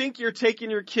you think you're taking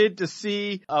your kid to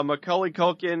see a Macaulay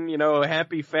Culkin, a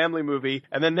happy family movie,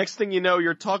 and then next thing you know,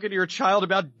 you're talking to your child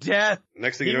about death.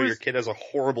 Next thing you know, your kid has a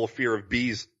horrible fear of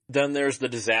bees. Then there's the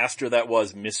disaster that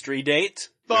was Mystery Date.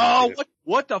 Oh,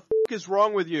 what the f*** is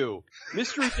wrong with you?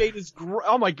 Mystery Date is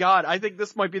oh my God, I think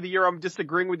this might be the year I'm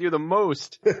disagreeing with you the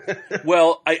most.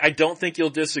 Well, I don't think you'll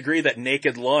disagree that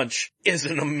Naked Lunch is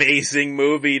an amazing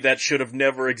movie that should have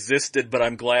never existed, but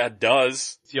I'm glad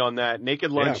does. On that,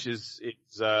 Naked Lunch is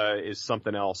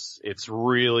something else. It's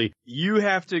really, you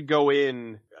have to go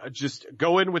in, just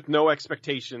go in with no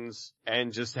expectations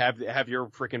and just have your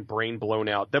freaking brain blown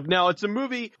out. Now, it's a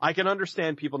movie, I can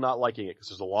understand people not liking it, because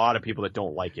there's a lot of people that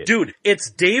don't like it. Dude, it's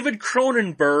David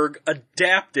Cronenberg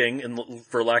adapting,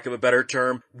 for lack of a better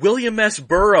term, William S.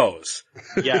 Burroughs.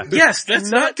 Yeah. Yes, that's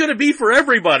not gonna be for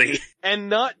everybody. And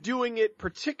not doing it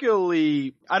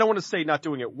particularly, I don't want to say not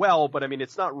doing it well, but I mean,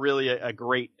 it's not really a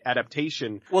great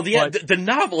adaptation. Well, the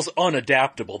novel's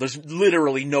unadaptable. There's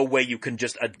literally no way you can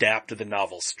just adapt the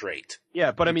novel straight.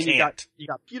 Yeah, but I mean, can't. you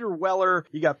got Peter Weller,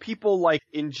 you got people like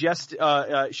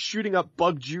shooting up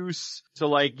bug juice to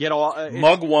like get all,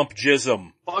 Mugwump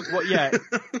jism. Yeah.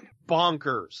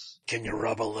 Bonkers. Can you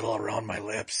rub a little around my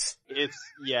lips? It's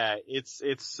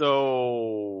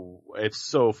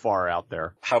so far out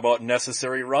there. How about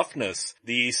Necessary Roughness?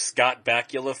 The Scott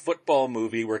Bakula football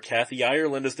movie where Kathy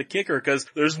Ireland is the kicker because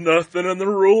there's nothing in the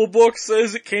rule book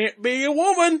says it can't be a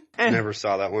woman. Never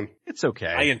saw that one. It's okay.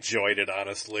 I enjoyed it,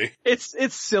 honestly. It's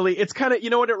silly. It's kind of, you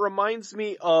know what it reminds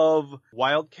me of?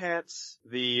 Wildcats.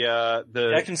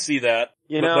 I can see that.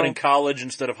 But in college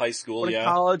instead of high school, in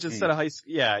college instead of high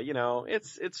school, yeah,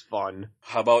 it's fun.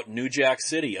 How about New Jack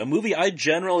City? A movie I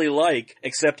generally like,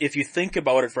 except if you think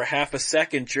about it for half a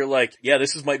second, you're like, yeah,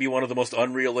 this might be one of the most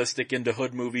unrealistic into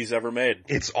hood movies ever made.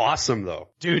 It's awesome though.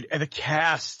 Dude, and the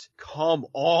cast, come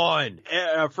on.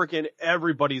 Freaking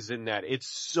everybody's in that. It's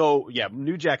so,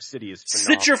 New Jack City is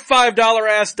phenomenal. Sit your $5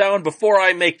 ass down before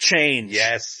I make change.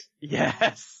 Yes.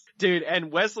 Dude,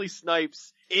 and Wesley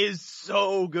Snipes is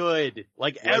so good.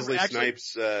 Like Wesley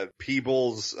Snipes,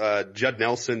 Peebles, Judd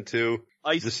Nelson too.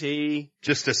 Ice-T.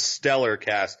 Just a stellar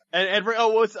cast. And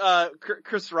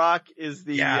Chris Rock is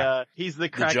he's the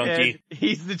crackhead. Junkie.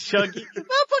 He's the junkie.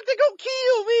 Motherfucker, they gonna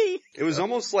kill me! It was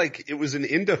almost like, it was an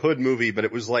into hood movie, but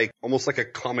it was like, almost like a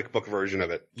comic book version of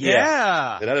it.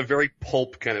 Yeah. It had a very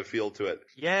pulp kind of feel to it.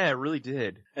 Yeah, it really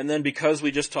did. And then because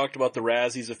we just talked about the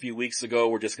Razzies a few weeks ago,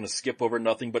 we're just gonna skip over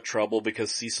Nothing But Trouble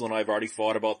because Cecil and I have already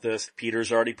fought about this.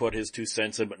 Peter's already put his 2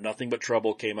 cents in, but Nothing But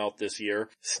Trouble came out this year.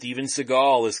 Steven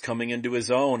Seagal is coming into his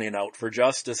own in Out for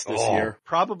Justice this year.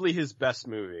 Probably his best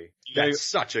movie. That's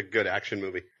such a good action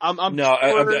movie.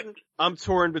 I'm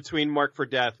torn between Marked for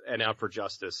Death and Out for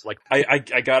Justice. Like, I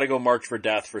gotta go Marked for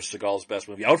Death for Seagal's best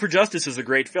movie. Out for Justice is a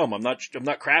great film. I'm not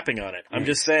crapping on it. I'm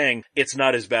just saying it's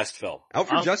not his best film. Out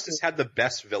for Justice had the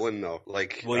best villain though.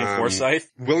 Like, William Forsythe?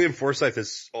 William Forsythe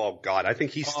is, oh god, I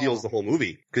think he steals the whole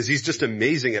movie. Cause he's just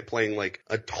amazing at playing like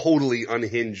a totally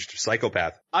unhinged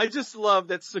psychopath. I just love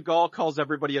that Seagal calls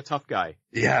everybody a tough guy.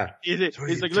 Yeah. He's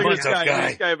like, look at this guy.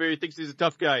 This guy over here thinks he's a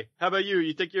tough guy. How about you?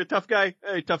 You think you're a tough guy?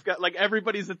 Hey, tough guy. Like,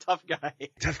 everybody's a tough guy.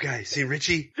 Tough guy. See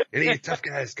Richie? Any tough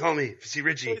guys, call me. See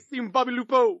Richie. See Bobby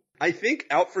Lupo. I think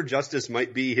Out for Justice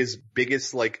might be his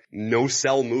biggest, like,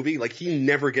 no-sell movie. Like, he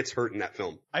never gets hurt in that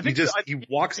film. He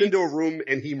walks into a room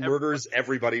and he murders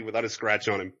everybody without a scratch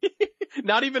on him.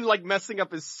 Not even, like, messing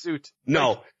up his suit.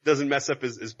 No, doesn't mess up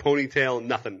his ponytail,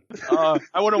 nothing.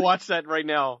 I want to watch that right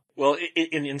now. Well,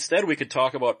 instead we could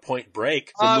talk about Point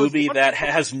Break, the movie that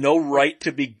has no right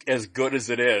to be as good as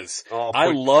it is.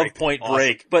 I love Point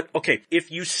Break, but okay,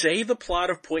 if you say the plot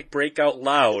of Point Break out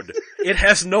loud, it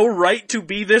has no right to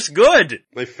be this good.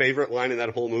 My favorite line in that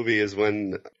whole movie is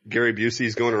when Gary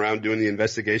Busey's going around doing the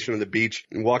investigation on the beach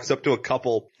and walks up to a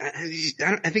couple.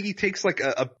 I think he takes like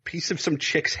a piece of some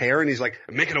chick's hair and he's like,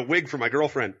 I'm making a wig for my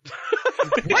girlfriend.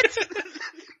 What?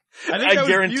 I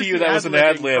guarantee you that was an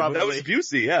ad lib. That was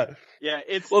Busey, yeah. Yeah,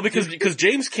 because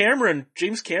James Cameron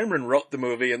wrote the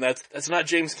movie, and that's not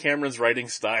James Cameron's writing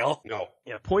style. No.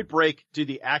 Yeah, Point Break, dude,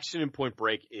 the action in Point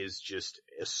Break is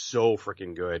so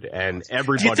freaking good, and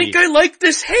everybody. Do you think I like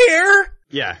this hair?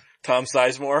 Yeah. Tom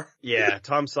Sizemore? Yeah,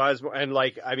 Tom Sizemore. And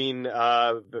like, I mean,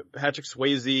 Patrick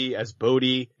Swayze as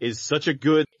Bodhi is such a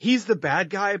good, he's the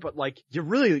bad guy, but like,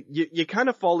 you kind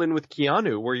of fall in with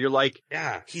Keanu where you're like,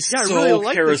 he's so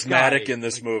really charismatic in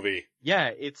this movie. Yeah,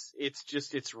 it's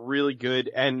really good.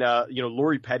 And,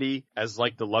 Lori Petty as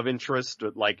like the love interest,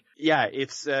 like, yeah,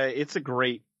 it's a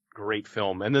great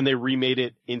film. And then they remade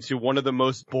it into one of the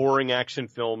most boring action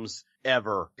films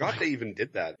ever. God, they even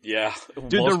did that. Yeah.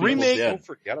 Dude, the remake, so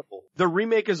forgettable. The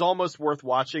remake is almost worth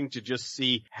watching to just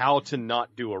see how to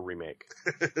not do a remake.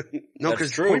 No,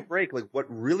 because Point Break, like what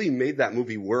really made that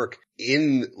movie work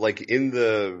in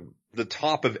the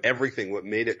top of everything, what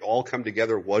made it all come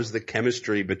together was the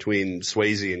chemistry between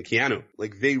Swayze and Keanu.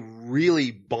 Like they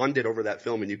really bonded over that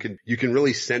film, and you can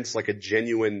really sense like a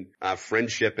genuine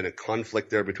friendship and a conflict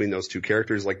there between those two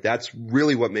characters. Like that's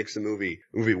really what makes the movie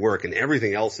work, and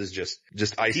everything else is just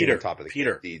icing on top of the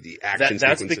cake. The action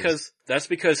sequences. That's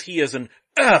because he is an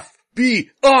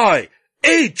FBI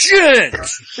agent.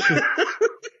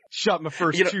 Shot my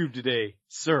first tube today.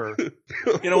 sir.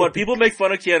 You know what? People make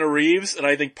fun of Keanu Reeves, and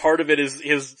I think part of it is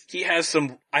he has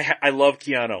some. I love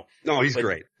Keanu. No, he's But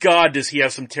great. God, does he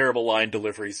have some terrible line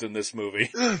deliveries in this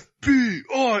movie?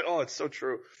 Oh, it's so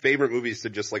true. Favorite movies to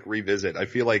just like revisit. I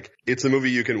feel like it's a movie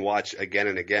you can watch again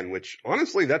and again, which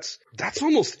honestly, that's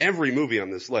almost every movie on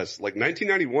this list. Like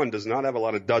 1991 does not have a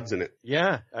lot of duds in it.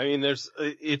 Yeah, I mean,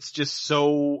 it's just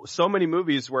so many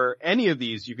movies where any of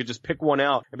these you could just pick one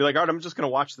out and be like, all right, I'm just gonna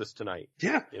watch this tonight.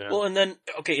 Yeah. You know? Well, and then,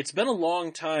 okay, it's been a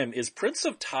long time. Is Prince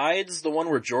of Tides the one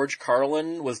where George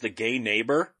Carlin was the gay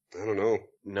neighbor? I don't know.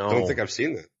 No, I don't think I've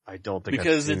seen that. I don't think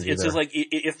Because I've seen it's it just like,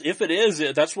 if it is,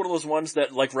 that's one of those ones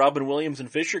that like Robin Williams and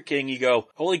Fisher King, you go,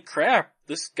 holy crap,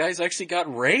 this guy's actually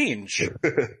got range.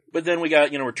 But then we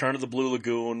got, Return of the Blue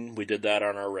Lagoon. We did that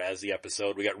on our Razzie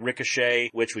episode. We got Ricochet,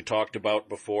 which we talked about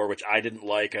before, which I didn't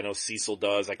like. I know Cecil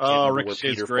does. I can't remember where Ricochet's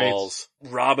Peter great. falls.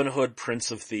 Robin Hood,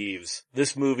 Prince of Thieves.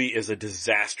 This movie is a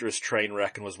disastrous train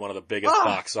wreck and was one of the biggest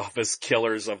box office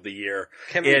killers of the year.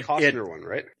 Kevin Costner one,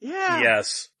 right? Yeah.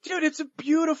 Yes. Dude, it's a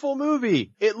beautiful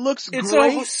movie. It looks It's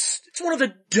great. it's one of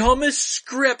the dumbest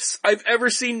scripts I've ever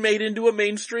seen made into a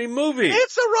mainstream movie.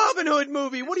 It's a Robin Hood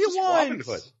movie. What do you It's want? Robin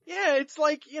Hood. Yeah, it's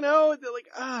like, you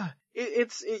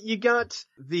got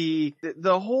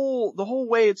the whole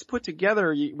way it's put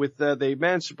together with, they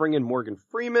managed to bring in Morgan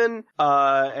Freeman,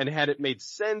 and had it made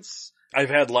sense. I've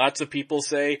had lots of people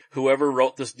say whoever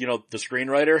wrote this, the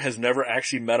screenwriter has never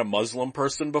actually met a Muslim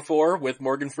person before with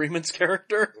Morgan Freeman's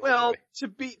character. Well, to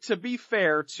be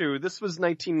fair too, this was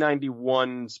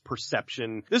 1991's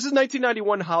perception. This is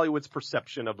 1991 Hollywood's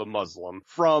perception of a Muslim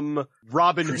from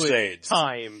Robin Crusades. Hood's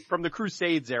time, from the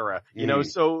Crusades era.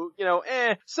 So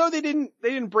they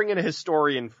didn't bring in a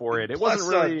historian for it. It Plus,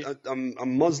 wasn't really. a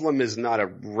Muslim is not a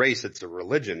race; it's a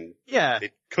religion. Yeah.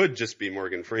 It could just be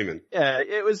Morgan Freeman. Yeah,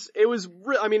 it was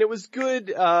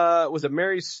good. Was it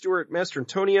Mary Stuart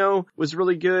Mastrantonio was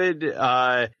really good.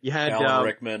 You had, Alan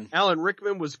Rickman. Alan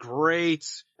Rickman was great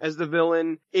as the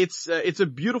villain. It's a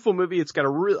beautiful movie. It's got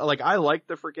I like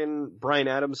the freaking Bryan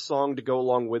Adams song to go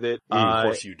along with it. Of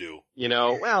course you do.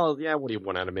 Well, yeah, what do you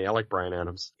want out of me? I like Bryan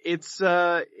Adams. It's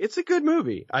a good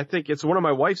movie. I think it's one of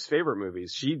my wife's favorite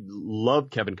movies. She loved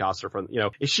Kevin Costner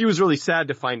she was really sad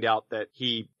to find out that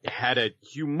he had a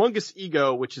humongous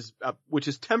ego, which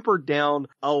is tempered down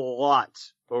a lot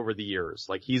over the years.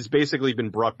 Like, he's basically been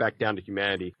brought back down to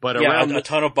humanity. But around a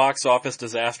ton of box office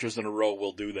disasters in a row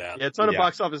will do that. Yeah, a ton of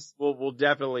box office will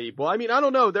definitely, I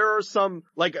don't know. There are some,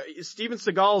 like, Steven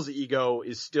Seagal's ego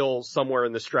is still somewhere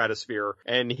in the stratosphere,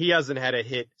 and he hasn't had a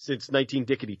hit since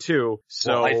 1992.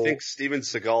 So well, I think Steven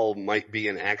Seagal might be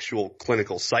an actual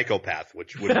clinical psychopath,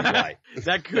 which would be why.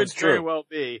 That could very well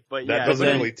be, but that doesn't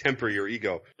really temper your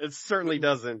ego. It certainly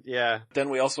doesn't, yeah. Then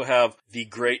we also have the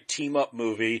great team-up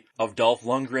movie of Dolph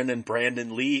Lundgren and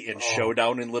Brandon Lee in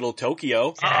Showdown in Little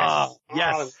Tokyo.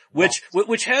 Yes.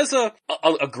 Which has a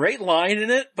great line in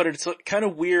it, but it's kind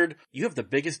of weird. You have the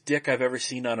biggest dick I've ever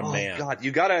seen on a man. Oh God,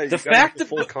 you gotta fact get the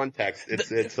full context.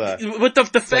 But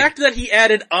the fact that he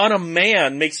added on a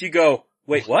man makes you go,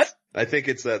 wait, what? I think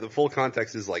it's, the full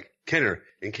context is like, Kenner,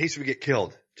 in case we get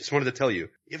killed, just wanted to tell you,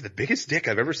 you have the biggest dick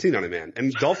I've ever seen on a man.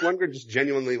 And Dolph Lundgren just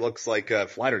genuinely looks like,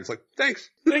 flattered. It's like, thanks.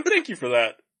 Thank you for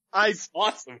that. It's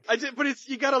awesome. But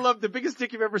you gotta love the biggest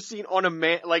dick you've ever seen on a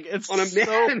man. Like, it's on a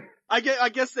man. I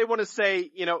guess they want to say,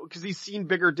 cause he's seen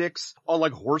bigger dicks on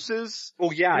like horses.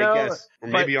 Oh yeah, I guess. Or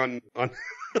maybe on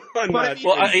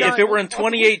if it were in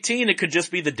 2018, it could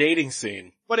just be the dating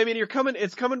scene. But I mean,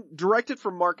 it's coming directed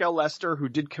from Mark L. Lester, who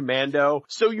did Commando,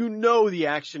 so the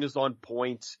action is on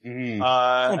point.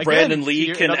 Mm-hmm. Brandon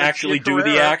Lee can actually do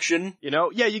the action.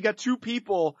 You got two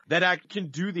people that can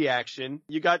do the action.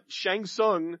 You got Shang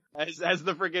Tsung as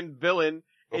the friggin' villain.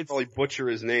 I'll probably butcher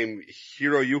his name,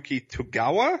 Hiroyuki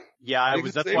Togawa? Yeah,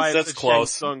 that's why that's it's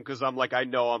close. Shang Tsung, because I'm like, I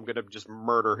know I'm gonna just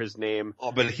murder his name.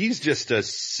 Oh, but he's just a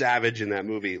savage in that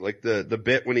movie. Like the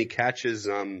bit when he catches,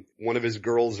 one of his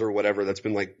girls or whatever that's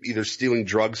been like either stealing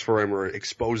drugs for him or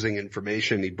exposing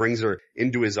information. He brings her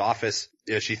into his office.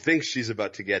 Yeah, she thinks she's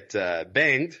about to get,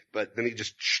 banged, but then he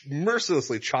just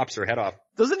mercilessly chops her head off.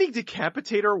 Doesn't he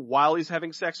decapitate her while he's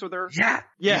having sex with her? Yeah.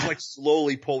 Yeah. He's like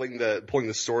slowly pulling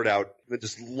the sword out that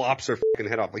just lops her fucking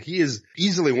head off. Like, he is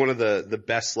easily one of the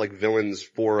best like villains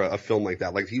for a film like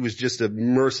that. Like, he was just a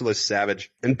merciless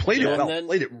savage and played it well.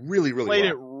 Played it really, really well. Played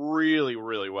it really,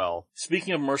 really well.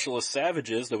 Speaking of merciless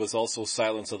savages, there was also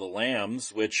Silence of the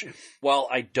Lambs, which, while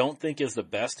I don't think is the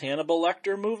best Hannibal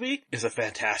Lecter movie, is a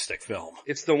fantastic film.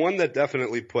 It's the one that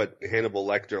definitely put Hannibal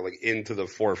Lecter like into the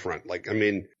forefront. Like, I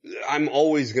mean, I'm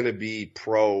always gonna be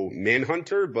pro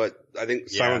Manhunter, but I think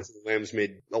Yeah. Silence of the Lambs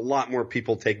made a lot more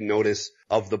people take notice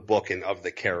of the book and of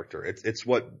the character. It's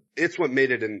what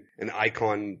made it an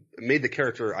icon, made the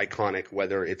character iconic,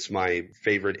 whether it's my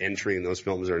favorite entry in those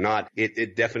films or not.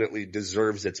 It definitely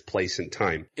deserves its place in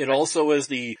time. It also is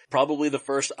probably the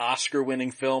first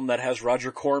Oscar-winning film that has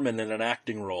Roger Corman in an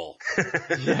acting role.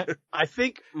 Yeah, I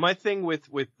think my thing with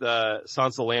Silence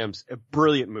of the Lambs, a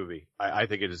brilliant movie. I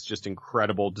think it is just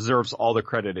incredible. Deserves all the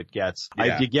credit it gets.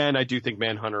 Yeah. I do think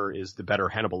Manhunter is the better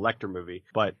Hannibal Lecter movie,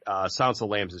 but Silence of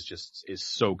the Lambs is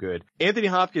so good. Anthony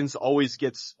Hopkins always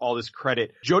gets all this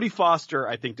credit. Jodie Foster,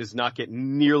 I think, does not get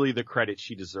nearly the credit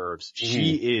she deserves.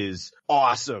 She is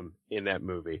awesome in that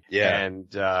movie. Yeah.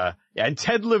 And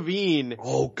Ted Levine.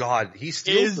 Oh God, he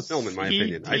steals the film in my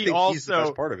opinion. I think he's the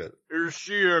best part of it. Is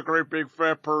she a great big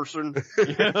fat person?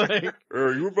 Like,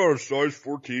 Are you about a size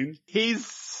 14? he's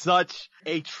such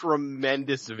a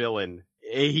tremendous villain.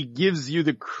 He gives you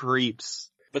the creeps.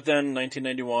 But then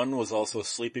 1991 was also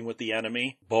Sleeping with the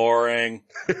Enemy. Boring.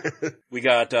 We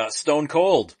got Stone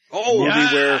Cold. Oh,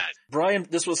 Movie where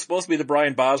this was supposed to be the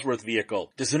Brian Bosworth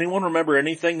vehicle. Does anyone remember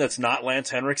anything that's not Lance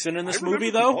Henriksen in this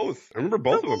movie though? Both. I remember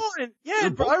both of them. Yeah, They're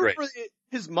both I remember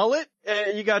his mullet.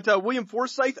 You got William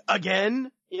Forsythe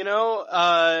again. You know,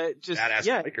 just Badass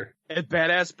biker. a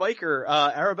badass biker.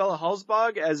 Arabella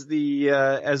Halsbog as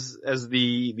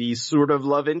the sort of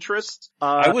love interest.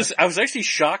 I was actually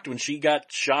shocked when she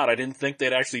got shot. I didn't think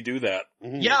they'd actually do that.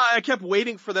 Yeah, I kept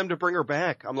waiting for them to bring her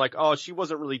back. I'm like, oh, she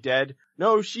wasn't really dead.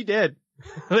 No, she did.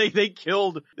 They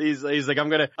killed these. He's like,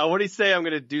 what do you say? I'm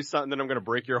gonna do something, then I'm gonna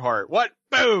break your heart. What?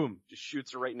 Boom! Just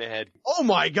shoots her right in the head. Oh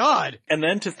my God! And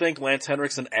then to think Lance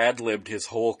Henriksen ad-libbed his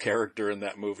whole character in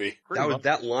that movie.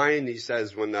 That line he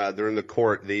says when they're in the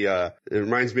court, it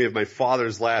reminds me of my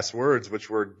father's last words, which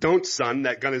were, "Don't, son,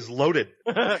 that gun is loaded."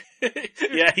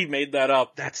 Yeah, he made that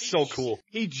up. That's so cool.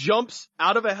 He jumps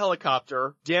out of a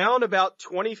helicopter, down about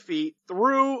 20 feet,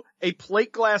 through a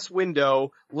plate glass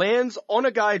window, lands on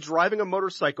a guy driving a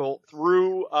motorcycle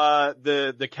through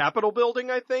the Capitol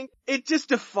building, I think. It just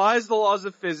defies the laws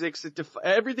of physics.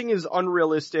 Everything is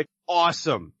unrealistic.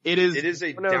 Awesome. It is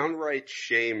a downright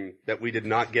shame that we did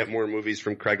not get more movies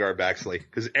from Craig R. Baxley,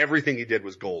 because everything he did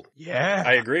was gold. Yeah.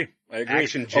 I agree.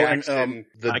 Action Jackson,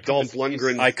 the Dolph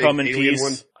Lundgren, I Come in alien Peace.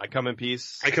 one. I Come in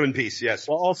Peace. I Come in Peace, yes.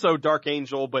 Well, also Dark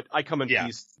Angel, but I Come in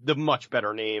Peace, the much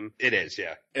better name. It is,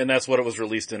 yeah. And that's what it was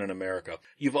released in America.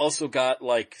 You've also got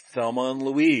like Thelma and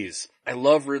Louise. I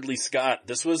love Ridley Scott.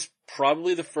 This was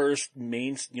probably the first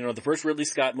the first Ridley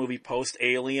Scott movie post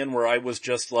Alien where I was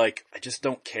just like, I just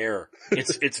don't care.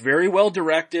 It's very well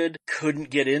directed. Couldn't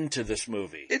get into this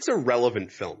movie. It's a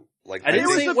relevant film. Like, I didn't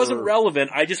say it wasn't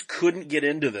relevant. I just couldn't get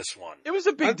into this one. It was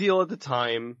a big deal at the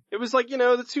time. It was like,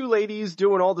 the two ladies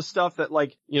doing all the stuff that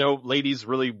ladies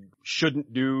really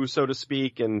shouldn't do, so to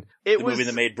speak. And the movie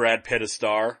that made Brad Pitt a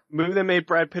star. And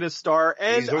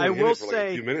I will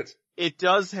say, a few minutes. It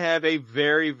does have a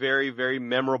very, very, very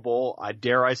memorable,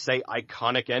 dare I say,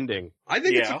 iconic ending. I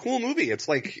think it's a cool movie.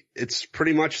 It's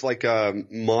pretty much like a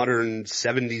modern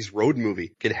 70s road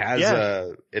movie. It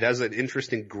has an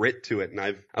interesting grit to it, and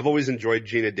I've always enjoyed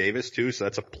Gina Davis too, so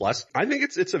that's a plus. I think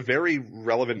it's a very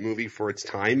relevant movie for its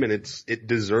time, and it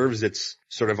deserves its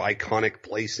sort of iconic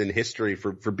place in history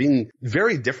for being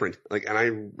very different. And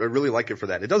I really like it for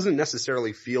that. It doesn't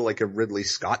necessarily feel like a Ridley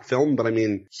Scott film, but I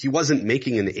mean, he wasn't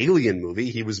making an alien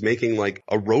movie. He was making like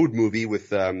a road movie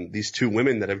with these two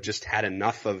women that have just had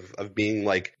enough of being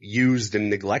like used and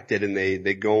neglected, and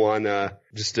they go on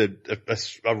just a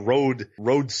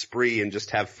road spree and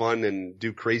just have fun and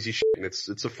do crazy shit. And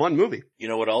it's a fun movie. You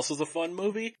know what else is a fun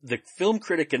movie? The film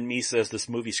critic in me says this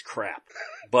movie's crap.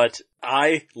 But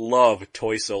I love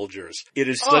Toy Soldiers. It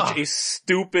is such a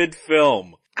stupid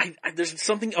film. There's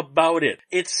something about it.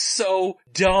 It's so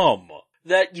dumb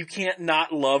that you can't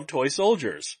not love Toy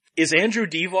Soldiers. Is Andrew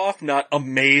Divoff not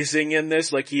amazing in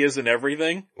this like he is in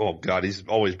everything? Oh God, he's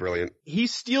always brilliant. He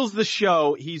steals the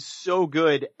show. He's so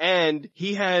good. And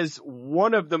he has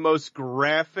one of the most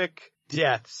graphic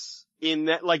deaths in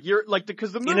that,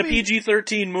 because the movie. In a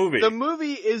PG-13 movie. The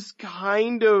movie's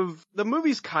kind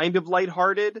of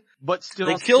lighthearted, but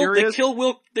still serious.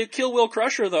 They kill Will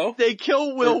Crusher though. They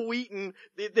kill Will Wheaton.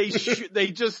 They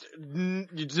just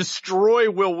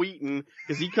destroy Will Wheaton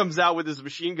because he comes out with his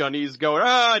machine gun. He's going,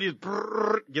 and he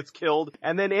gets killed.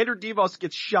 And then Andrew Divoff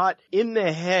gets shot in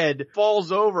the head,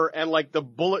 falls over, and the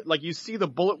bullet, you see the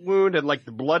bullet wound and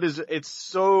the blood it's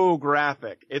so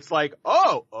graphic. It's like,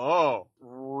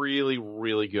 really,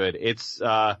 really good.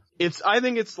 I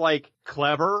think it's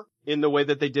clever in the way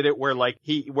that they did it, where like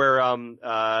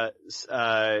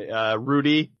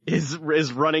Rudy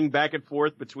is running back and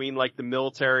forth between like the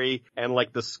military and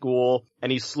like the school,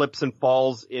 and he slips and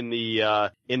falls in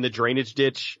the drainage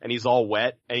ditch, and he's all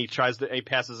wet, and he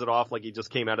passes it off like he just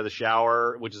came out of the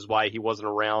shower, which is why he wasn't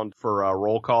around for a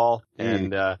roll call.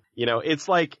 And, it's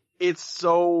like, it's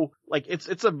so, like,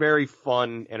 it's a very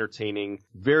fun, entertaining,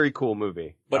 very cool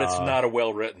movie. But it's not a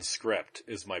well-written script,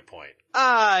 is my point.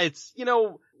 It's,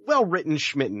 well written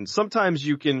schmitten. Sometimes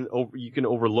you can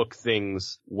overlook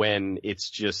things when it's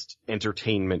just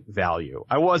entertainment value.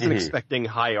 I wasn't expecting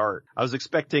high art. I was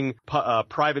expecting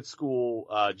private school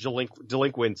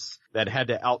delinquents that had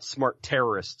to outsmart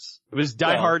terrorists. It was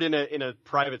Die Hard in a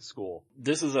private school.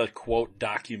 This is a quote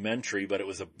documentary, but it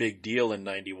was a big deal in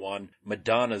 91.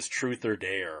 Madonna's Truth or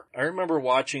Dare. I remember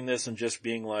watching this and just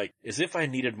being like, as if I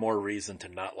needed more reason to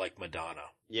not like Madonna.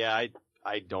 Yeah,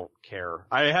 I don't care.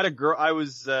 I had a girl,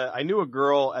 I knew a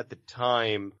girl at the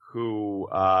time who,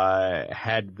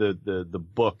 had the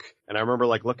book, and I remember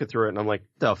like looking through it and I'm like,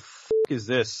 the f*** is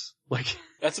this? Like,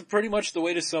 that's pretty much the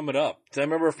way to sum it up. I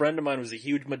remember a friend of mine was a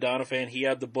huge Madonna fan. He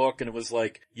had the book and it was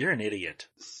like, you're an idiot.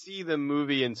 See the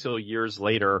movie until years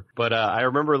later, but, I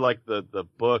remember like the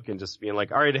book and just being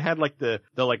like, all right, it had like the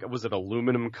like, was it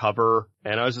aluminum cover?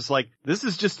 And I was just like, this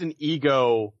is just an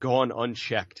ego gone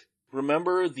unchecked.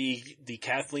 Remember the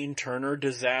Kathleen Turner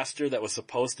disaster that was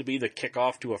supposed to be the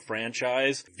kickoff to a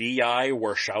franchise? V.I.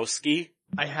 Warshawski?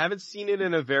 I haven't seen it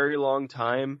in a very long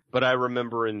time, but I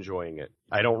remember enjoying it.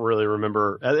 I don't really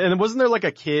remember. And wasn't there like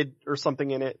a kid or something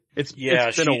in it? It's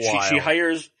been a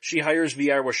while. She hires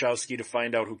V.I. Warshawski to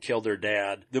find out who killed her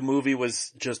dad. The movie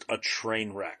was just a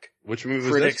train wreck. Which movie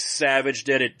was Critics this? savaged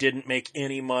it. It didn't make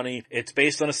any money. It's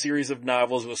based on a series of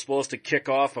novels. It was supposed to kick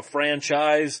off a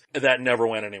franchise that never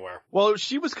went anywhere. Well,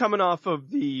 she was coming off of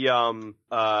the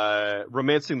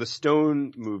Romancing the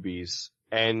Stone movies.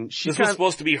 And this was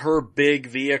supposed to be her big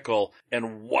vehicle,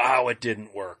 and wow, it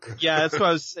didn't work. Yeah, that's what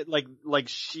I was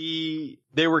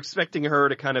they were expecting her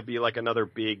to kind of be like another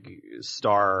big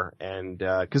star, and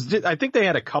cause I think they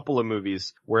had a couple of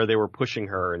movies where they were pushing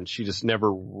her, and she just never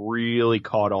really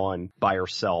caught on by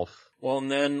herself. Well,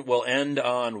 and then we'll end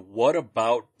on What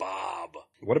About Bob?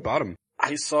 What about him?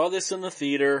 I saw this in the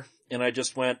theater, and I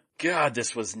just went, God,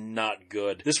 this was not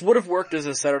good. This would have worked as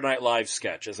a Saturday Night Live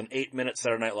sketch, as an 8-minute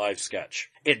Saturday Night Live sketch.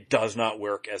 It does not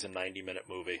work as a 90-minute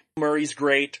movie. Murray's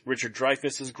great. Richard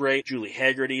Dreyfuss is great. Julie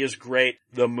Haggerty is great.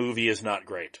 The movie is not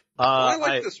great. I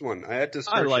like this one. I had to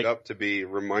search it up to be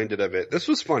reminded of it. This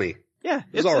was funny. Yeah,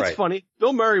 it's funny.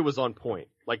 Bill Murray was on point.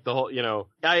 Like the whole,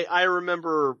 I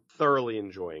remember thoroughly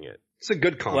enjoying it. It's a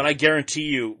good comedy. Well, I guarantee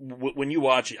you, when you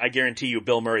watch it, I guarantee you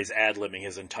Bill Murray's ad-libbing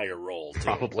his entire role, too.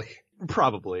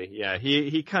 Probably, yeah.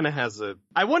 He kind of has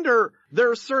I wonder, there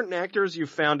are certain actors you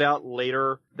found out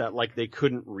later that, like, they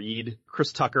couldn't read.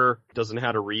 Chris Tucker doesn't know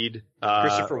how to read.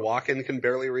 Christopher Walken can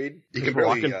barely read. He can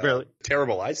barely,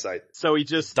 terrible eyesight. So he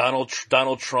just... Donald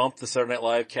Trump, the Saturday Night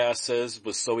Live cast says,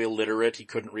 was so illiterate he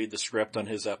couldn't read the script on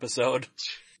his episode.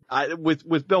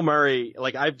 With Bill Murray,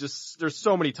 like there's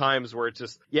so many times where it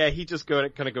just, he just kind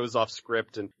of goes off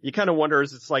script, and you kind of wonder,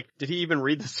 it's like, did he even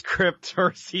read the script,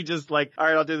 or is he just like, all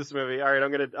right, I'll do this movie. All right, I'm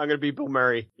gonna be Bill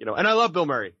Murray, and I love Bill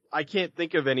Murray. I can't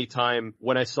think of any time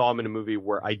when I saw him in a movie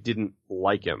where I didn't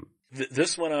like him.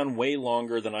 This went on way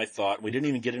longer than I thought. We didn't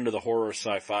even get into the horror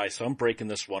sci-fi, so I'm breaking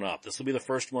this one up. This will be the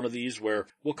first one of these where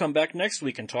we'll come back next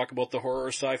week and talk about the horror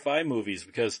sci-fi movies,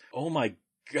 because, oh my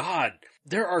God,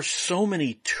 there are so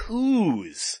many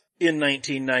twos in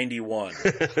 1991.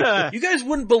 You guys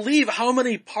wouldn't believe how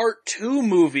many part 2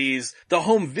 movies the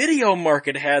home video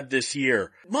market had this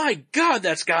year. My God,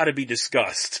 that's gotta be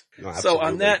discussed. No, so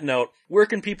on that note, where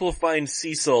can people find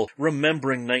Cecil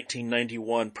remembering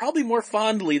 1991 probably more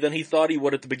fondly than he thought he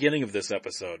would at the beginning of this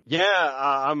episode? Yeah,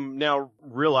 I'm now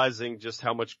realizing just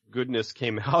how much goodness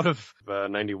came out of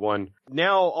 91.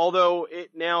 Now, although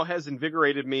it now has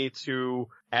invigorated me to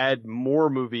add more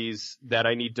movies that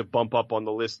I need to bump up on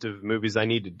the list of movies I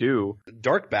need to do.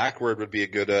 Dark Backward would be a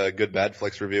good Bad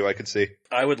Flicks review, I could see.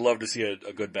 I would love to see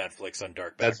a good Bad Flicks on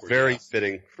Dark Backward. That's very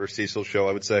fitting for Cecil's show,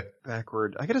 I would say.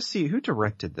 Backward. I gotta see who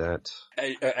directed that.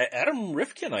 Adam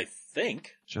Rifkin, I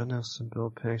think. John Nelson, Bill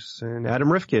Paxton,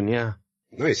 Adam Rifkin, yeah.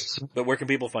 Nice. But where can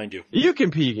people find you? You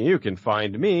can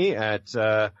find me at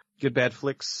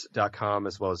goodbadflix.com,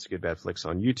 as well as Good Bad Flicks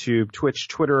on YouTube, Twitch,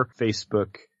 Twitter,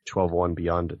 Facebook,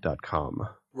 121beyond.com.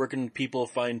 Where can people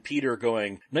find Peter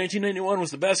going, 1991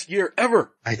 was the best year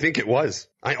ever? I think it was.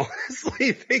 I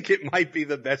honestly think it might be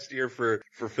the best year for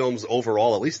films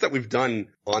overall, at least that we've done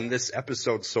on this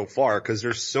episode so far, because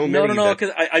there's so many. No,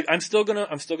 because I'm still gonna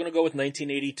go with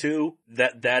 1982.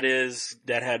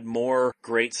 That had more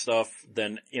great stuff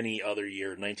than any other year.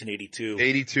 1982.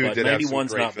 82 did have some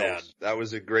 91's great not films. bad. That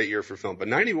was a great year for film. But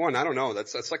 91, I don't know.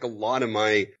 That's like a lot of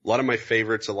my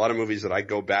favorites, a lot of movies that I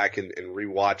go back and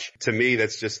rewatch. To me,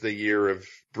 that's just the year of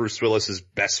Bruce Willis's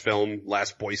best film,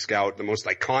 Last Boy Scout, the most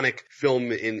iconic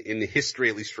film in history,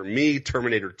 at least for me,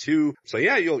 Terminator 2. So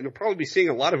yeah, you'll probably be seeing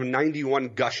a lot of 91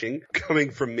 gushing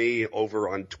coming from me over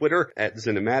on Twitter at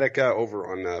Cinematica,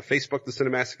 over on Facebook, The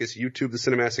Cinemasochist, YouTube, The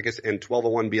Cinemasochist, and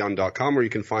 1201beyond.com, where you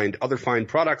can find other fine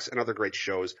products and other great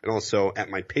shows, and also at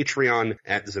my Patreon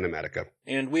at Cinematica.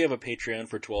 And we have a Patreon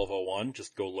for 1201.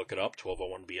 Just go look it up,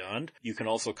 1201 Beyond. You can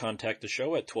also contact the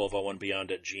show at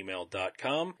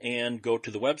 1201beyond@gmail.com and go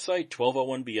to the website,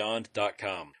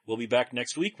 1201beyond.com. We'll be back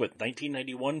next week with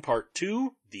 1991 Part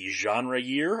 2, the genre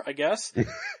year, I guess.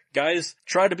 Guys,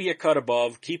 try to be a cut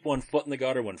above, keep one foot in the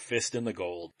gutter, one fist in the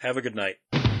gold. Have a good night.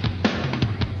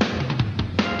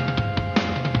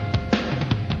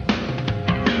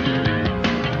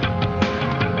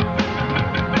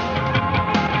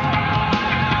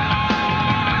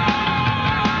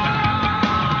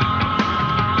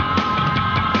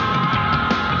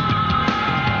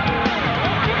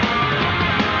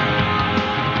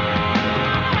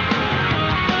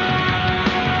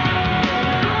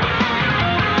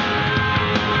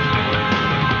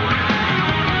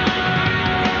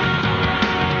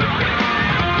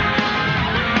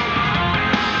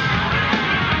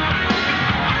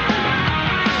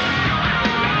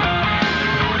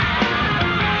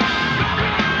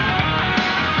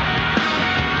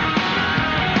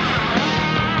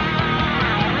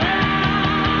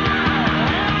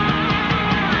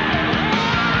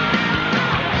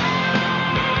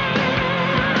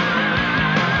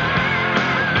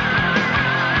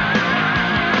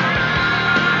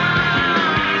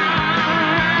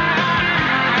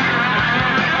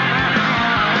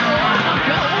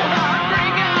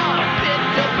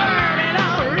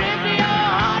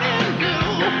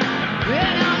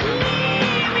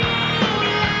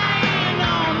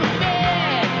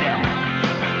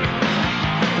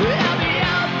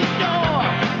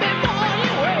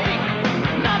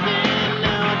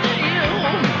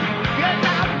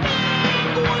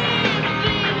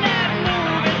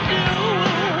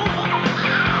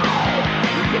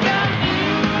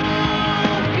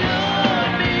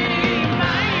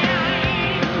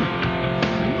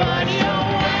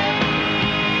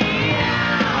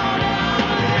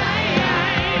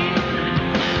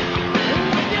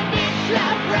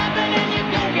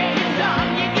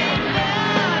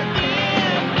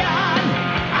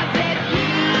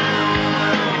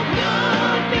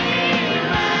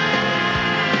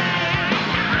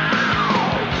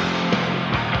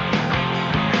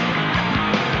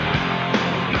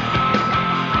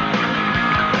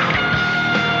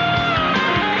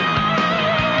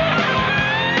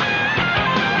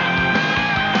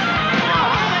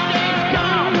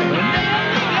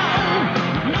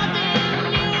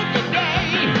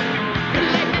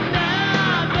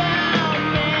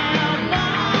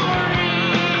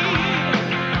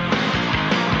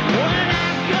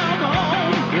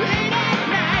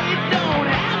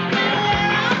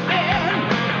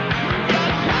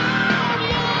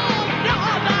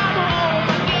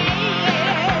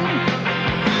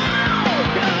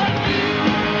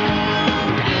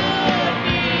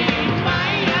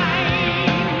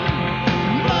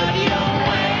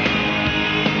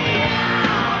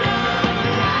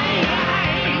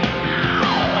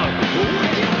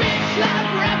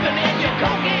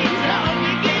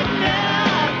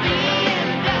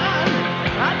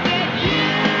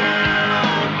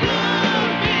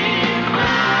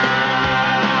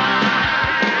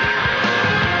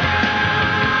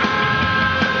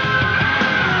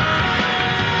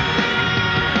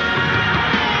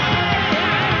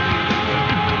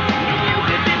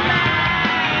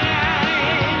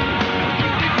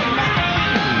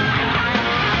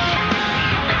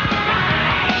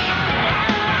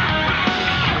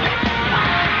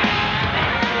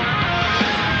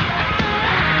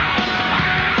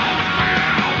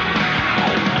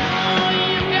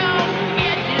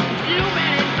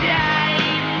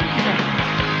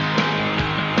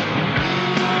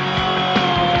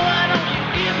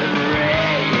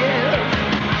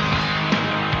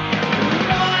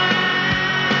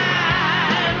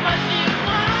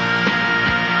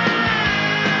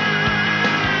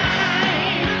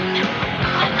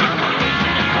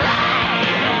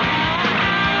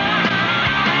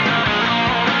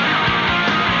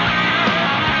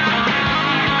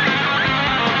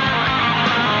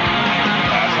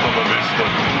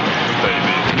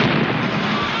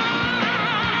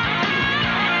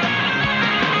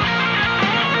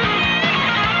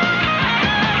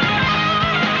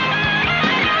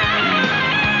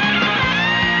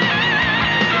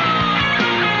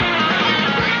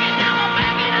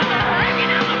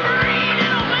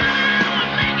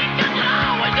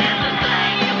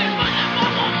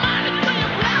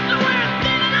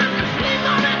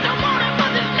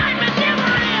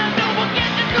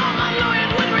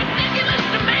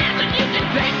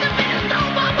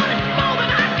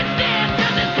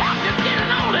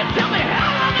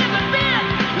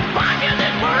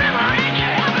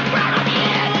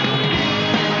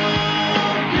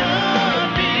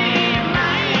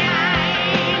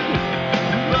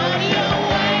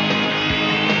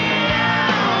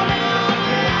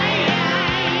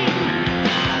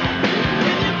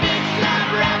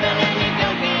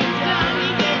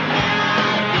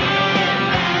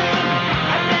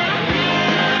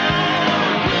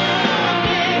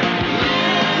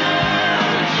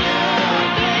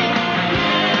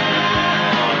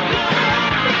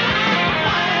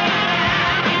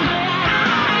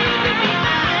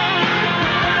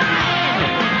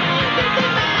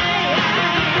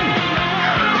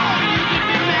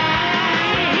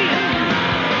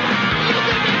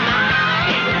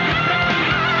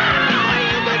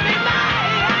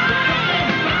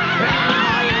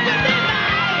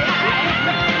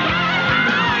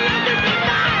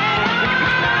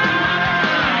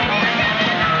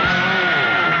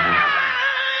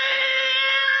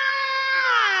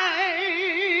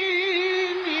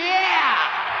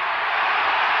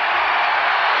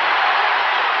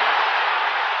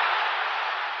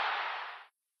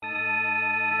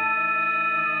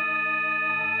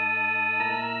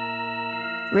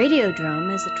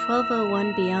 Radiodrome is a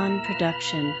 1201 Beyond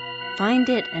production. Find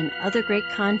it and other great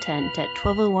content at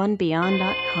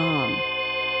 1201beyond.com.